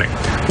 in the morning.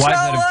 Why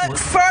so look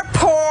for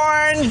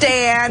porn,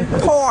 Dan.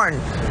 Porn.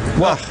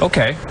 Well,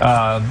 okay.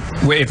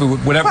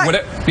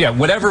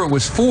 Whatever it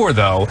was for,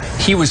 though,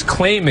 he was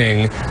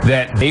claiming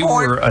that they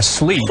were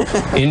asleep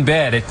in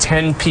bed at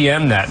 10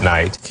 p.m. that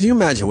night. Can you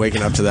imagine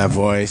waking up to that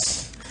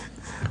voice?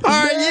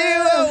 Are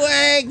you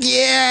awake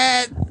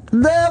yet?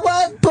 There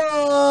was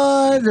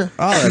porn. Oh,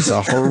 that's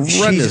a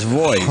horrendous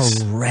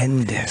voice.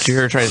 Horrendous. Did you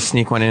hear her try to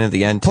sneak one in at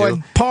the end,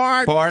 too?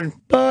 Porn.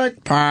 There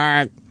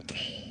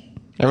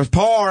was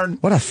porn.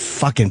 What a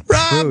fucking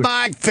Rub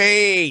my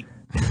feet.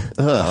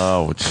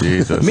 Oh,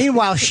 Jesus.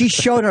 Meanwhile, she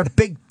showed her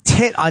big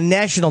tit on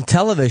national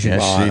television.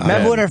 Yes, she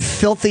Remember did. when her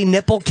filthy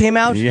nipple came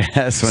out?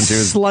 Yes, when she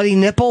was slutty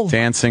nipple.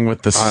 Dancing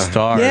with the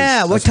stars.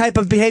 Yeah, what type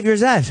of behavior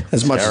is that?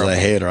 As much as I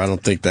hate her, I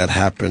don't think that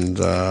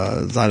happened.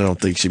 I don't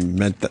think she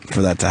meant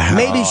for that to happen.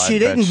 Maybe she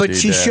didn't, but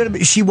she should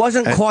have. She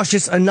wasn't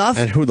cautious enough.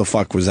 And who the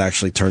fuck was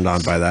actually turned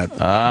on by that?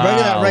 Look at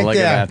that right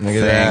there.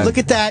 Look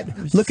at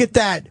that. Look at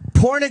that.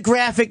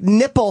 Pornographic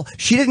nipple.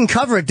 She didn't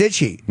cover it, did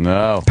she?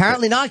 No.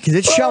 Apparently not, because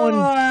it's showing.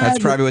 That's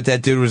probably what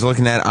that dude was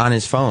looking at on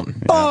his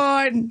phone.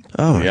 Porn.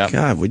 Oh my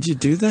God! Would you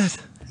do that?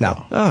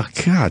 No. Oh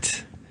God.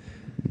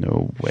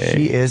 No way.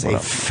 She is a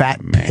fat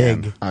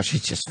pig. Oh,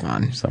 she's just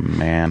fun. She's a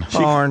man.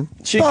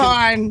 She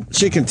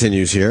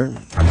continues here.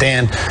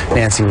 Dan,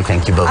 Nancy, we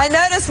thank you both. I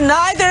noticed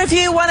neither of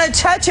you want to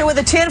touch it with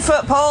a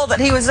 10-foot pole that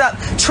he was up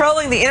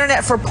trolling the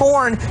internet for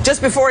porn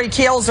just before he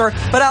kills her,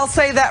 but I'll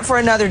save that for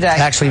another day.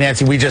 Actually,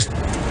 Nancy, we just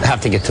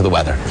have to get to the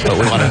weather, but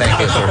we want to thank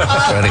you for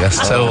joining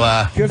us. So,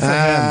 good for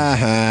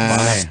him.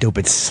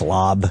 Stupid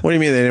slob. What do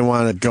you mean they didn't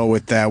want to go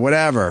with that?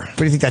 Whatever. What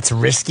do you think? That's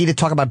risky to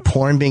talk about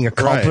porn being a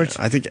culprit? Right.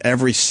 I think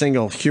every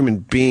single human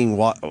being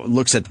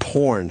looks at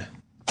porn.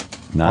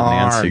 Not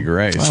Nancy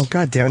Grace. Oh,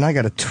 God damn it. I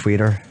got to tweet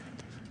her.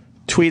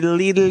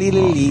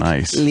 Tweet-a-leet-a-leet-a-leet.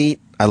 Nice.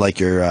 I like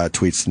your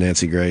tweets,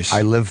 Nancy Grace.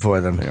 I live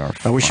for them.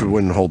 I wish you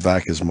wouldn't hold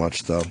back as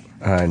much, though.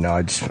 I know.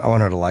 I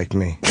want her to like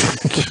me.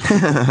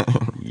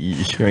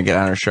 You gonna get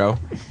on her show?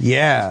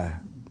 Yeah.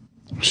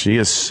 She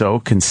is so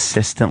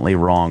consistently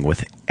wrong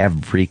with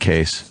every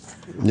case.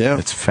 Yeah.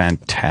 It's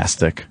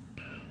fantastic.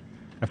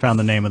 I found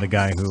the name of the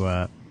guy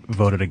who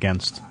voted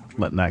against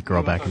letting that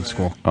girl back in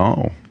school.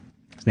 Oh.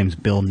 His name's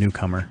Bill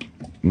Newcomer.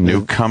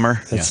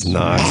 Newcomer? It's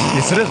not.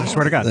 Yes, it is. I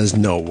swear to God. There's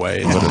no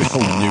way. It's a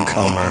Bill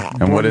Newcomer.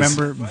 And what is...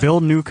 Remember, Bill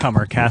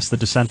Newcomer cast the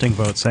dissenting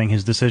vote, saying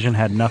his decision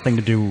had nothing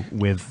to do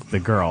with the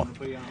girl.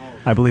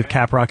 I believe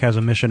Caprock has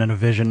a mission and a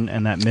vision,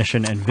 and that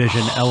mission and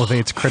vision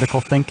elevates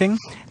critical thinking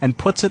and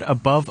puts it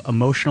above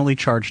emotionally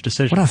charged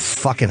decisions. What a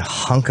fucking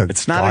hunk of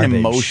It's not garbage. an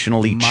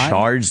emotionally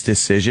charged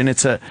decision.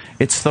 It's the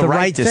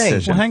right thing.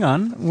 decision. Well, hang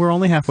on. We're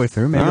only halfway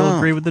through. Maybe I'll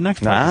agree with the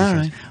next part. All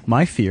right.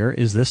 My fear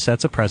is this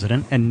sets a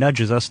precedent and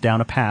nudges us down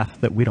a path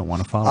that we don't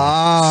want to follow.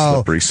 Oh,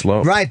 Slippery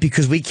slope. right,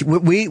 because we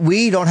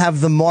don't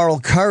have the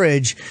moral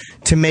courage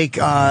to make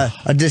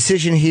a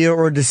decision here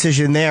or a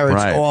decision there. It's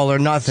Right. all or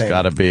nothing. It's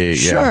got to be,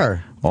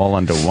 Sure. all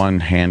under one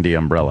handy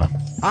umbrella.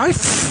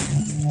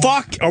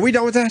 Fuck. Are we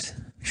done with that?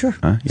 Sure.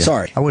 Huh? Yeah.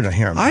 Sorry. I wouldn't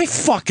hear him. I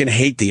fucking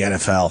hate the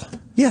NFL.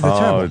 Yeah, they're Oh,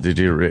 terrible. did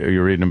you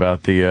you reading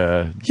about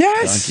the?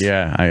 Yes.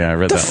 Yeah, I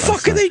read The that. last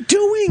fuck are night. they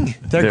doing?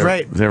 They're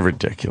great. They're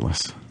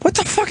ridiculous. What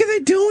the fuck are they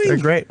doing? They're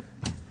great.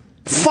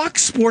 Fuck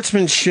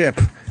sportsmanship.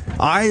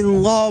 I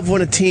love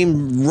when a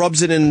team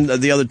rubs it in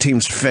the other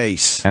team's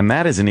face. And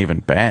that isn't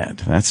even bad.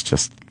 That's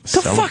just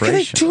The fuck are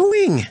they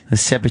doing?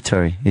 It's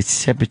celebratory.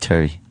 It's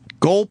celebratory.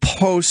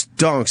 Goalpost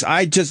dunks.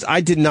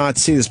 I did not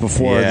see this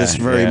before this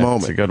very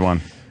moment. It's a good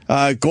one.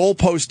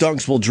 Goalpost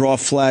dunks will draw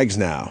flags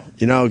now.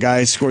 You know, a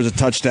guy scores a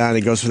touchdown,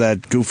 he goes for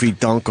that goofy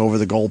dunk over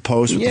the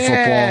goalpost with the football.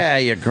 Yeah,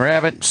 you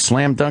grab it,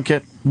 slam dunk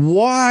it.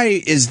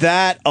 Why is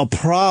that a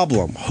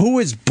problem? Who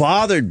is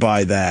bothered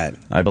by that?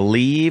 I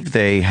believe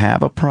they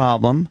have a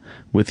problem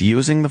with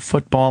using the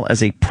football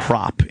as a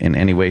prop in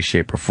any way,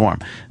 shape, or form.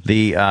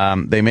 They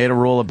made a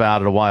rule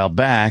about it a while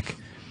back,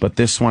 but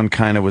this one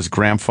kind of was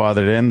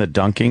grandfathered in, the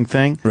dunking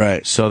thing.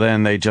 Right. So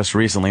then they just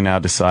recently now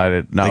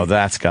decided, no,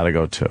 that's got to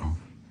go too.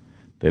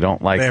 They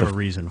don't like They have the a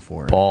reason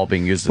for it. ball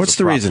being used as What's a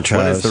the prop. reason, What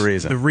Travis? is the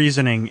reason? The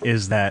reasoning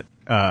is that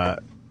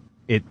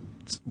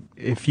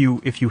if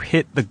you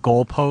hit the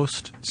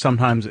goalpost,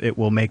 sometimes it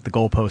will make the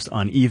goalpost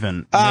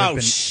uneven. Oh,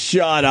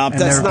 shut up.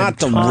 That's not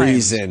the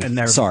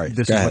reason. Sorry. This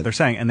go is ahead. what they're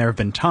saying. And there have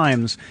been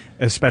times,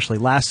 especially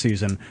last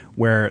season,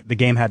 where the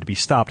game had to be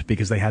stopped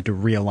because they had to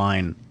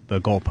realign the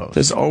goalpost.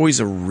 There's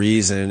always a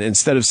reason.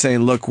 Instead of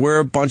saying, look, we're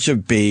a bunch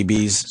of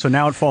babies. So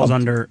now it falls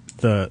under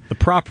the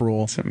prop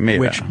rule,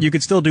 which you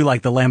could still do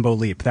like the Lambeau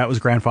leap. That was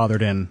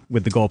grandfathered in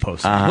with the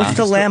goalpost. What's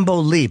the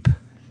Lambeau leap?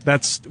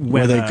 That's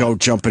Where when they go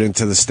jumping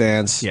into the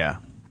stands. Yeah,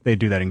 they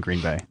do that in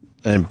Green Bay.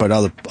 But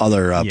other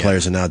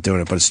players are now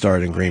doing it, but it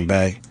started in Green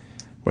Bay,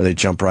 where they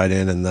jump right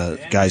in and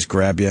the guys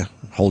grab you,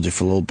 hold you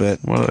for a little bit,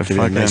 give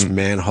you a nice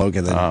man hug,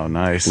 and then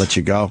let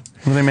you go.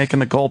 What are they making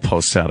the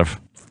goalposts out of?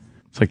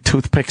 It's like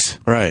toothpicks.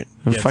 Right.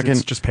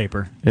 It's just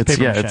paper. It's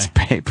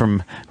paper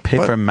mache. it's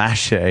paper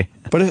mache.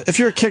 But if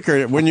you're a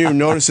kicker, when you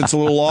notice it's a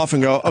little off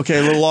and go, okay,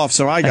 a little off,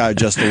 so I got to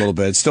adjust a little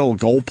bit. It's still a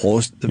goal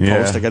post. I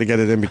got to get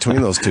it in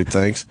between those two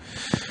things.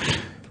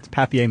 It's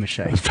papier mache.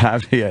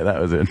 Yeah,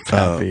 that was it.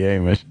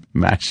 Papier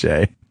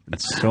mache.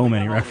 So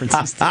many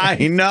references. I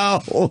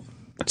know.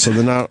 So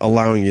they're not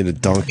allowing you to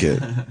dunk it.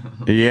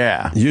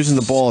 Yeah. Using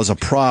the ball as a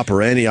prop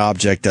or any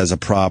object as a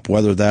prop,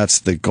 whether that's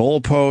the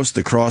goalpost,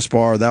 the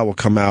crossbar, that will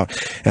come out.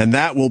 And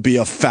that will be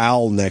a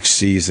foul next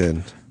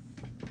season.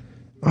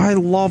 I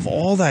love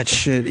all that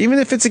shit. Even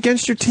if it's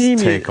against your team,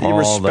 you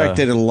respect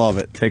it and love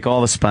it. Take all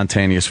the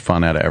spontaneous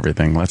fun out of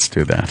everything. Let's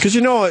do that. Because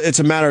you know it's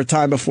a matter of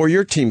time before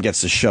your team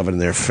gets to shove it in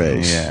their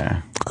face.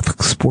 Yeah. I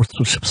think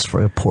sportsmanship's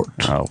very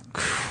important. Oh,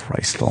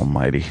 Christ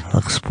almighty. I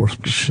like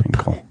sportsmanship.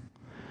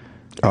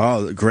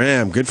 Oh,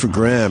 Graham. Good for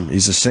Graham.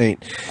 He's a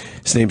saint.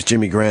 His name's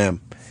Jimmy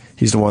Graham.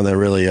 He's the one that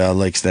really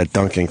likes that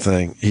dunking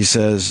thing. He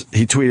says,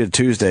 he tweeted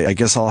Tuesday, I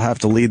guess I'll have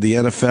to lead the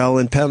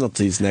NFL in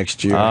penalties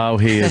next year. Oh,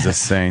 he is a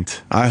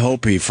saint. I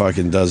hope he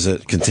fucking does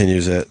it,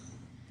 continues it.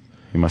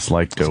 He must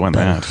like doing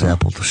Bad that.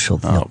 example to show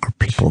the younger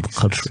people of the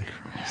country.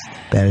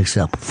 Bad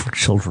example for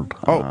children.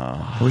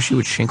 I wish you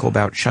would shinkle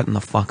about shutting the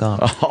fuck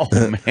up. Oh,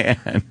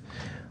 man.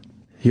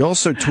 He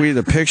also tweeted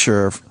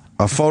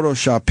a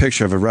Photoshop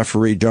picture of a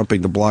referee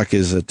jumping to block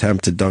his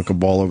attempt to dunk a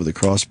ball over the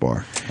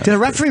crossbar. Did a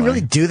referee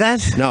really do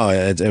that? No,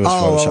 it was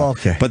Photoshop.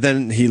 Okay. But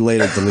then he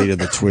later deleted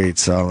the tweet,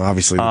 so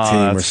obviously the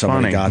team or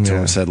somebody got to him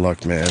and said,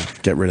 look, man,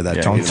 get rid of that.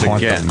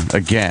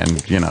 Again,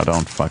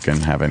 don't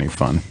fucking have any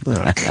fun. Oh,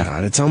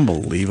 God, it's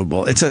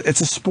unbelievable. It's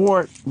a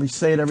sport, we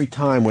say it every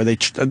time, where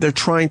they're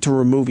trying to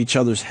remove each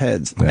other's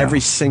heads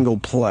every single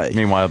play.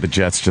 Meanwhile, the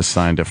Jets just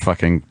signed a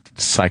fucking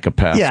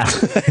psychopath. Yeah,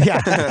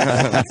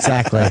 yeah,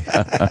 exactly.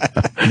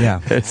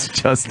 Yeah, it's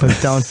just. But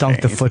don't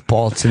dunk the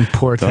football; it's in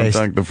poor taste.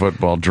 Don't dunk the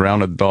football.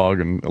 Drown a dog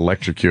and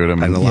electrocute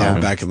him, and allow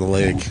him back in the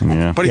league.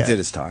 Yeah. But he did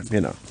his time,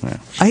 you know. Yeah.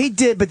 He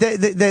did, but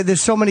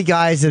there's so many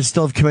guys that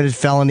still have committed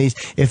felonies.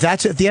 If the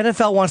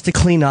NFL wants to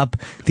clean up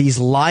these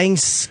lying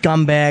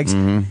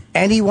scumbags,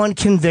 anyone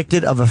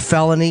convicted of a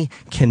felony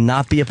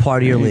cannot be a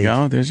part of your league. There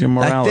you go. There's your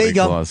morality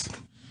clause.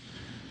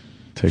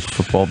 Take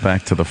football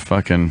back to the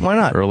fucking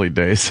early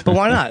days. But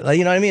why not? Like,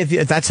 you know what I mean?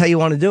 If that's how you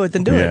want to do it,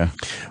 then do it.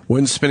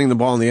 Wouldn't spinning the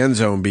ball in the end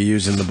zone be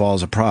using the ball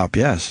as a prop?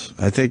 Yes.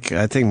 I think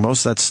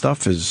most of that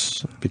stuff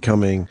is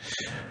becoming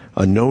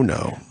a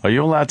no-no. Are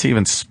you allowed to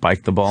even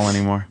spike the ball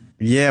anymore?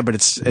 Yeah, but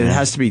it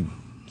has to be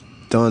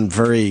done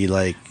very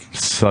like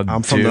subdued.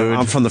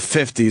 I'm from the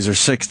 50s or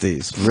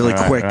 60s, really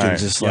quick and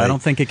just like. I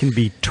don't think it can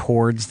be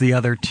towards the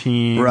other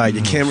team. Right,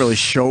 you can't really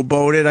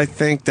showboat it. I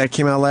think that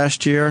came out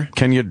last year.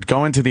 Can you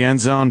go into the end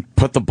zone,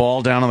 put the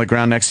ball down on the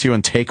ground next to you,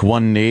 and take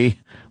one knee?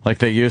 Like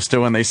they used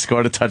to when they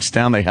scored a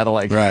touchdown, they had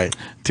to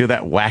do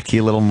that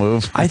wacky little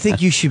move. I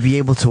think you should be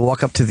able to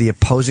walk up to the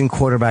opposing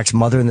quarterback's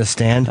mother in the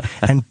stand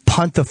and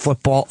punt the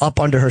football up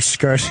under her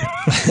skirt.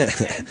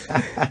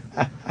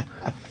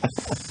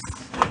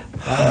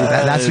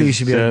 That's what you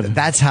should be.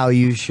 That's how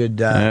you should.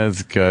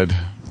 That's good.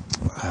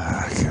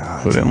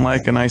 God. Put in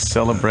like a nice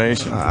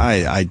celebration.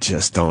 I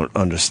just don't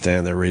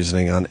understand their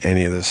reasoning on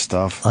any of this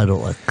stuff. I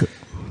don't like it.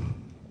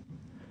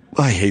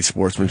 I hate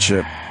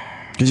sportsmanship.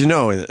 Because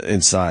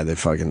inside they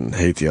fucking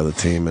hate the other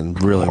team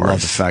and really love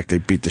the fact they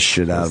beat the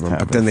shit out of them.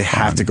 But then they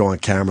have to go on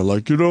camera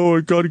like, I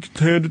got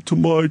to hand it to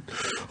my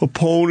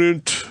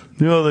opponent.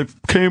 They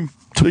came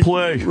to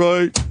play.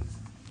 Right.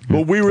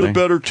 Well, we were the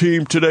better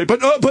team today.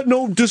 But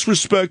no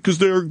disrespect because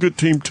they're a good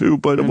team too.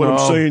 But what I'm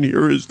saying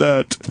here is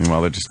that.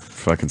 Well, they're just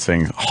fucking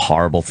saying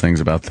horrible things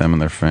about them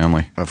and their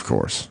family. Of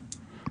course.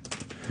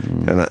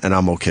 And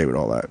I'm okay with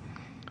all that.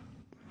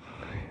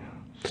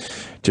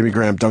 Jimmy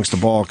Graham dunks the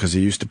ball because he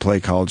used to play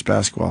college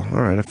basketball.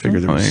 All right, I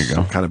figured there was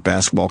some kind of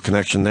basketball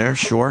connection there.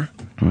 Sure.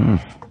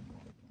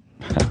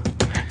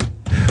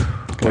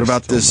 What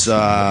about this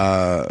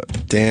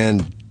Dan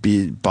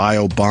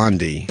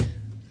Biobondi?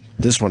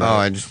 This one.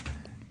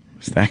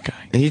 Who's that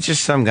guy? He's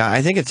just some guy.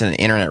 I think it's an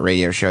internet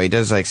radio show. He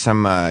does like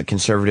some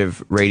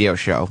conservative radio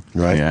show.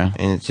 Right. Yeah.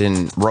 And it's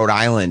in Rhode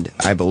Island,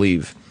 I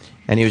believe.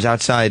 And he was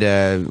outside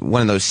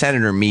one of those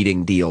senator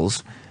meeting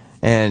deals.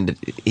 And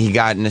he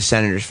got in the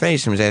senator's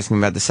face and was asking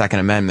about the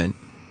Second Amendment.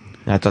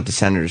 And I thought the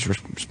senator's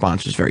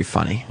response was very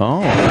funny. Oh.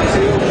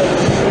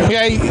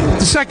 Yeah,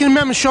 the Second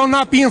Amendment shall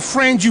not be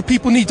infringed. You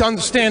people need to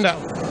understand that.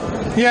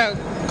 Yeah.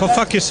 Go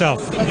fuck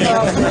yourself.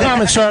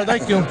 Comment, sir.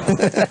 Thank you.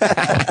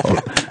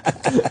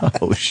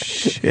 Oh,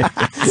 shit.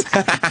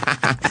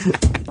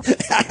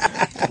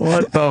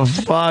 What the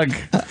fuck?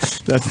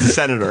 That's the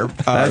senator.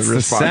 That's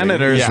the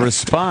senator's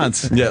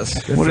response.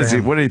 Yes. What is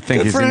he? What do you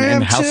think? He's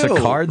in House of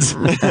Cards?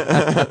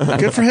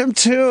 Good for him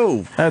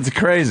too. That's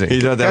crazy.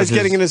 He thought that guy's was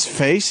getting in his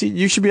face.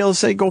 You should be able to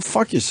say, "Go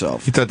fuck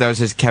yourself." He thought that was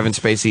his Kevin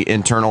Spacey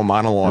internal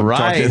monologue. Right.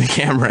 Talking to the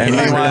camera. And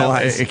meanwhile,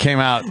 it came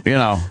out,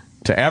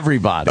 to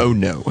everybody. Oh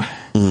no.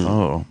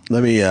 Oh.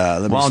 Let me.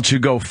 Why don't you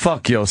go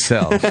fuck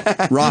yourself?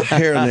 Right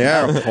here in the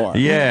airport.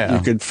 Yeah.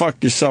 You could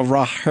fuck yourself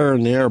right here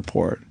in the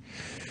airport.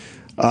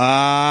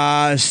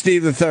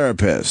 Steve the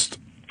therapist.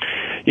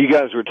 You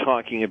guys were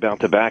talking about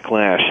the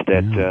backlash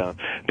that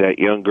that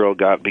young girl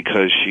got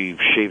because she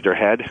shaved her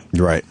head.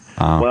 Right.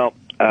 Well,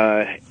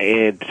 at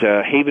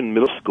Haven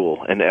Middle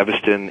School in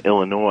Evanston,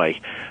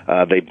 Illinois,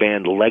 they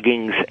banned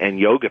leggings and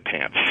yoga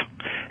pants.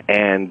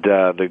 And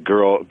the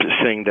girl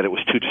saying that it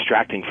was too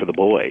distracting for the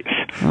boys.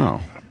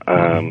 Oh.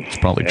 It's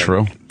probably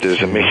true. There's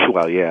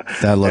yeah.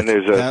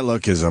 That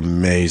look is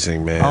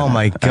amazing, man. Oh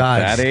my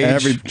God! At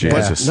that age,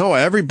 Jesus. No,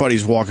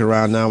 everybody's walking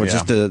around now with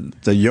just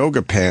the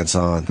yoga pants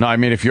on. No, I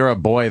mean if you're a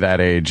boy that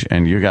age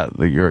and you got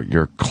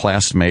your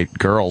classmate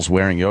girls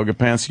wearing yoga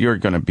pants, you're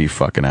going to be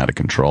fucking out of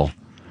control.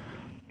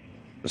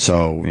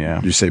 So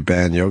you say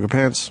ban yoga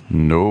pants?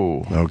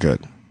 No. Oh,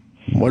 good.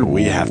 What do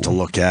we have to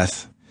look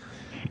at?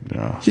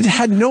 No. You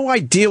had no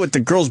idea what the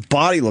girl's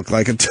body looked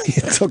like until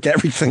you took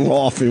everything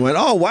off and you went,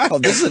 oh, wow,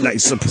 this is a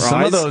nice surprise.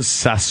 Some of those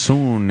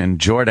Sassoon and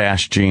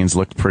Jordache jeans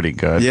looked pretty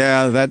good.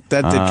 Yeah, that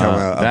did come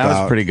out. That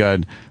was pretty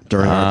good.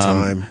 During our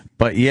time.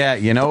 But yeah,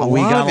 we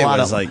got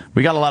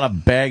a lot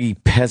of baggy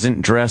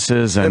peasant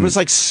dresses, and it was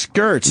like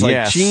skirts,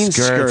 like jean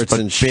skirts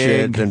and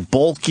shit, and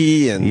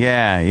bulky, and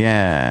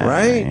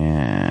right,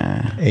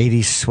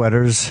 80s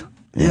sweaters.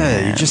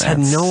 Yeah, you just had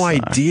no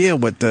idea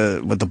what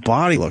the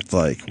body looked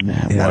like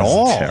at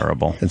all.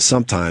 Terrible. And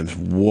sometimes,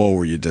 whoa,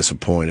 were you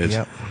disappointed?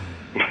 Yep.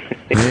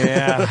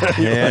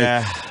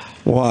 Yeah.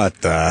 What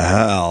the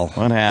hell?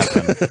 What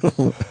happened?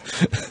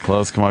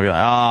 Clothes come up, you're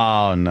like,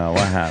 oh no,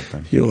 what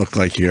happened? You look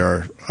like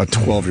you're a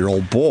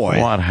 12-year-old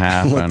boy. What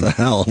happened? What the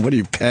hell? What are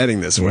you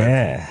padding this with?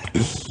 Yeah.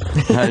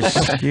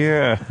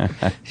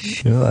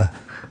 Sure.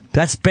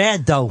 That's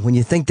bad, though, when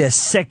you think they're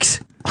 6.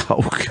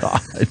 Oh,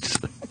 God.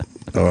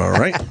 All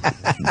right.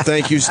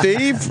 Thank you,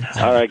 Steve.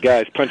 All right,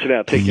 guys, punch it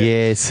out. Take care.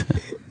 Yes.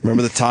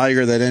 Remember the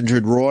tiger that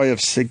injured Roy of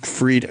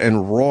Siegfried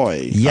and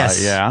Roy?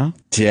 Yes. Yeah.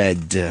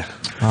 Dead.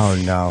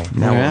 Oh, no.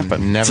 No,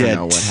 happened? Never Dead.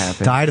 know what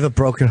happened. Died of a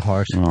broken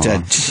heart.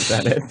 Dead. Is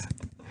that it?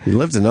 He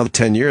lived another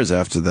 10 years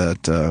after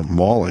that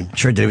mauling.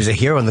 Sure did. He was a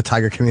hero in the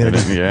tiger community.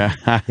 Yeah.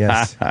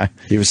 Yes.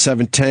 He was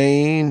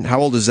 17. How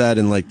old is that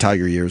in like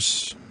tiger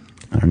years?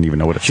 I don't even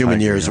know what a Human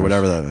tiger years is. or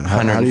whatever that.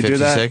 How do you do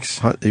that?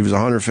 156. He was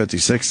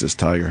 156, this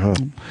tiger, huh?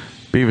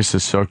 Beavis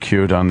is so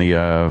cute on the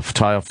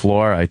tile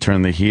floor. I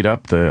turn the heat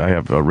up. I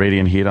have a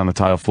radiant heat on the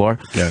tile floor.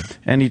 Yeah.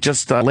 And he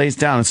just lays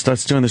down and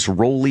starts doing this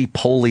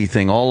roly-poly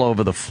thing all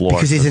over the floor.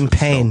 Because he's in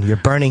pain. You're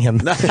burning him.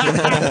 This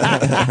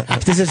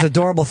is this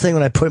adorable thing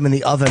when I put him in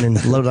the oven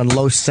and load on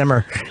low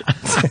simmer.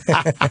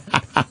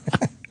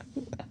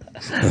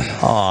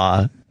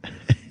 Aw.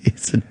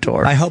 He's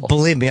adorable.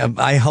 Believe me,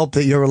 I hope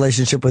that your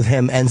relationship with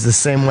him ends the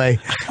same way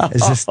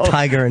as this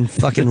tiger and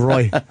fucking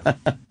Roy.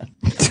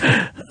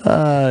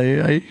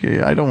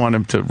 I don't want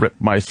him to rip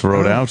my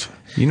throat out.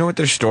 You know what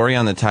their story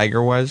on the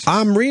tiger was?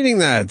 I'm reading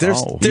that. They're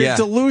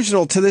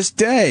delusional to this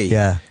day.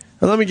 Yeah.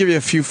 Well, let me give you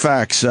a few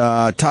facts.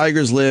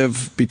 Tigers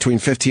live between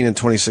 15 and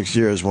 26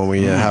 years when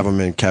we have them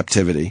in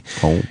captivity.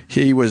 Oh.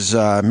 He was,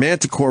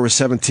 Manticore was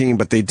 17,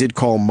 but they did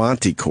call him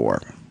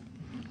Monticore.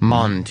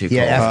 Monticore.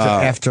 Yeah,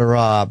 after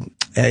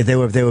they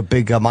were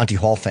big Monty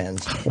Hall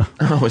fans.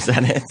 Oh, was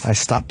that it? I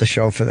stopped the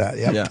show for that.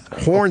 Yep. Yeah.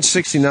 Horn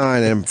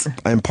 69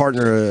 and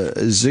partner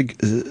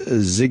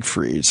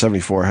Siegfried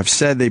 74 have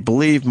said they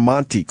believe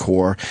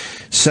Monticore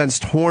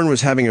sensed Horn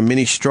was having a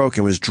mini stroke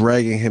and was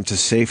dragging him to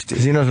safety.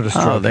 Because he knows what a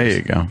stroke is. Oh, there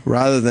you go.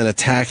 Rather than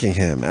attacking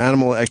him.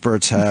 Animal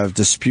experts have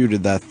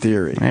disputed that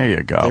theory. There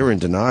you go. They were in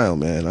denial,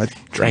 man.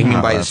 Dragging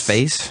him by his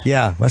face?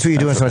 Yeah, that's what you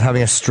do when someone's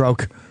having a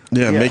stroke.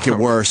 Yeah, make it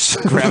worse.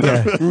 Grab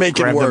them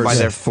by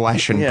their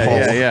flesh and pull.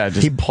 Yeah,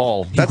 just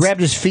pull. He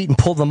grabbed his feet and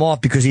pulled them off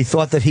because he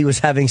thought that he was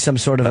having some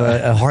sort of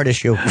a heart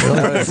issue.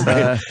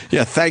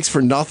 Yeah, thanks for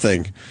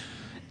nothing.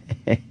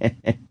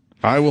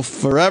 I will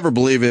forever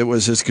believe it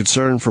was his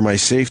concern for my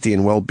safety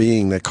and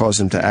well-being that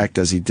caused him to act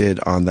as he did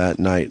on that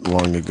night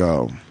long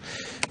ago.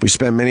 We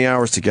spent many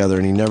hours together,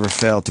 and he never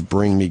failed to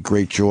bring me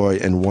great joy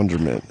and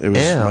wonderment. It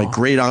was my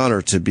great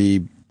honor to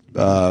be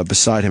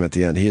beside him at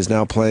the end. He is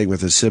now playing with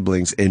his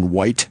siblings in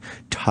White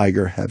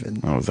Tiger Heaven.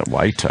 Oh, is that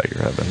White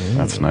Tiger Heaven?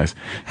 That's nice.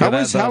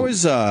 How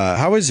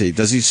is he?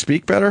 Does he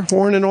speak better,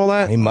 Horn, and all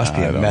that? He must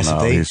be a mess.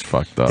 He's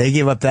fucked up. They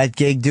gave up that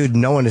gig, dude.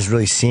 No one has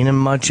really seen him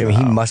much. I mean,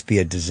 he must be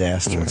a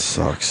disaster. It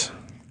sucks.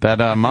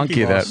 That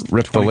monkey that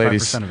ripped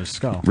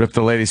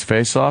the lady's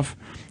face off,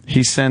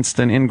 he sensed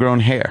an ingrown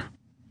hair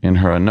in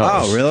her nose.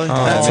 Oh, really?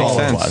 That's makes all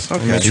it sense. was.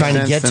 Okay. He Trying to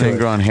sensed get an to it.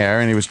 ingrown hair,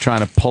 and he was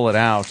trying to pull it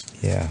out.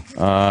 Yeah.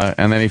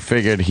 And then he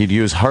figured he'd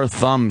use her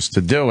thumbs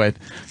to do it,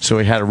 so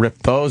he had to rip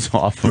those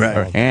off of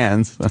her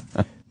hands.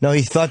 No,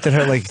 he thought that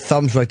her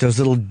thumbs were like those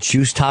little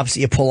juice tops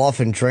that you pull off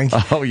and drink.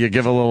 Oh, you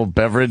give a little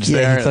beverage Yeah,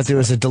 there? he thought there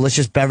was a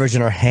delicious beverage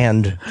in her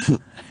hand.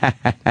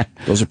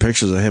 Those are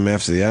pictures of him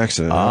after the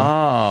accident.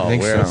 Oh, I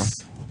think where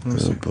so.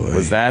 Oh, boy.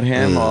 was that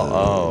him?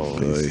 Oh,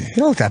 boy. He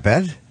don't look that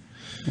bad.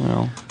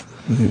 well,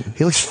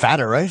 He looks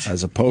fatter, right?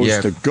 As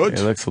opposed to good.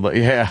 it looks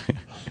yeah.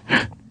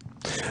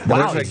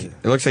 Wow. It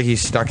looks like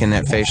he's stuck in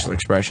that facial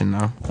expression,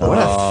 though. What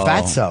a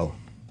fatso.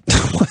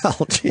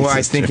 Well, Jesus, Well,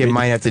 I think it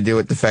might have to do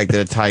with the fact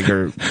that a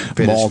tiger bit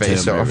his Mauled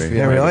face him, off. maybe.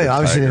 Yeah, really?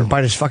 Obviously didn't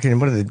bite his fucking,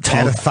 what did it,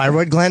 had a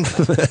thyroid gland?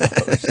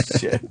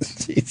 Shit.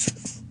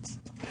 Jesus.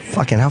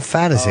 Fucking, how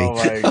fat is he? Oh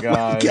my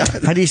god.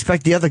 How do you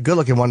expect the other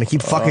good-looking one to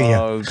keep fucking you?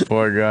 Oh, this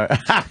poor guy.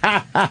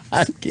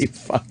 Keep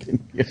fucking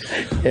you.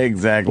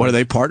 Exactly. What are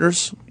they,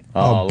 partners?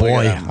 Oh, look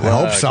boy. at him. I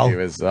hope Look, so. He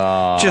was,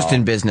 Just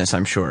in business,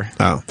 I'm sure.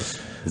 Oh.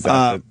 is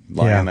that the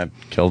lion yeah. that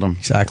killed him?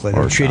 Exactly.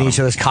 They're Or, treating each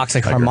other's cocks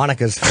like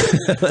harmonicas.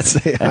 Let's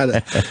say hi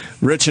to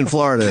Rich in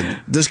Florida.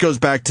 This goes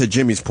back to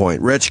Jimmy's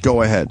point. Rich,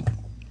 go ahead.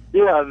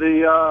 Yeah,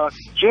 the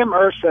Jim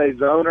Irsay,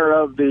 the owner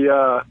of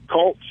the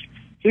Colts,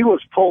 he was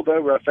pulled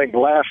over, I think,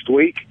 last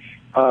week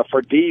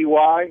for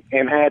DUI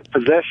and had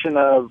possession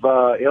of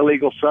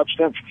illegal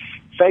substance.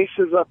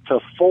 Faces up to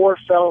 4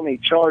 felony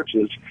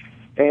charges.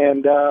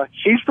 And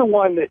he's the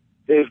one that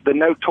is the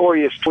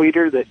notorious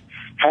tweeter that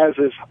has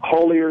his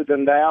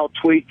holier-than-thou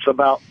tweets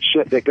about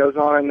shit that goes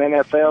on in the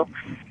NFL.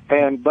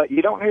 But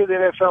you don't hear the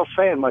NFL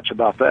saying much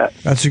about that.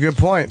 That's a good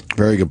point.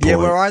 Very good point. Yeah,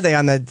 where are they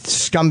on that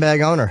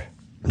scumbag owner?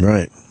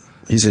 Right.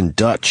 He's in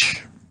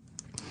Dutch.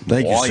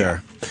 Thank you,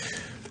 sir.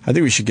 I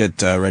think we should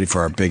get ready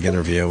for our big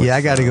interview. With, Yeah,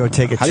 I got to go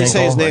take a how do you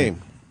say his tinkle.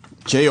 name?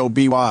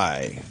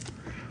 J-O-B-Y.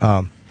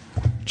 Joby.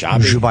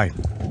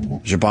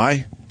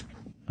 Jabai?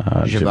 Jim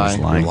was You're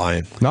lying.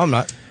 lying. No, I'm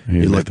not.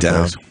 You look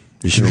down.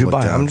 You should look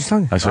Joby. down. I'm just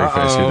telling you. I saw your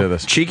face. You did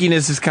this.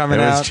 Cheekiness is coming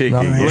It was out. cheeky.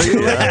 No, Look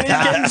at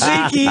him, he's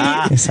getting cheeky.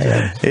 Yes, I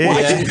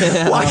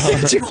am. Why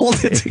can't you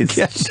hold it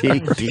together?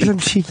 Because I'm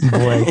cheeky,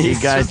 boy. He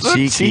got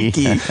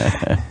cheeky.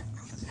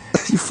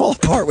 You fall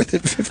apart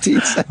within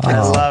 15 seconds. I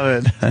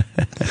love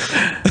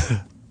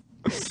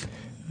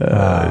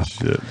it.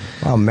 Shit.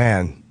 Oh,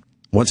 man.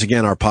 Once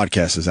again, our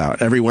podcast is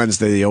out. Every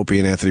Wednesday, the Opie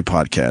and Anthony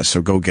podcast. So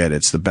go get it.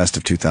 It's the best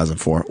of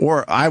 2004.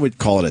 Or I would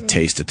call it a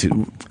taste of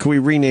Can we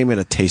rename it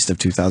a taste of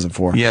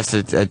 2004? Yes,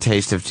 a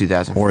taste of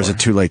 2004. Or is it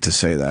too late to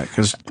say that?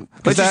 Because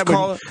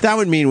that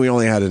would mean we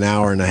only had an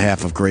hour and a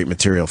half of great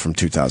material from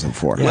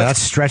 2004. Yeah,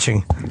 that's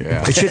stretching.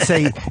 Yeah.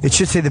 It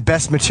should say the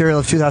best material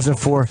of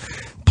 2004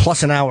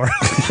 plus an hour.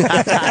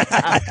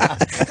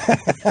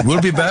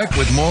 We'll be back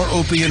with more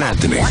Opie and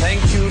Anthony.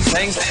 Thank you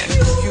to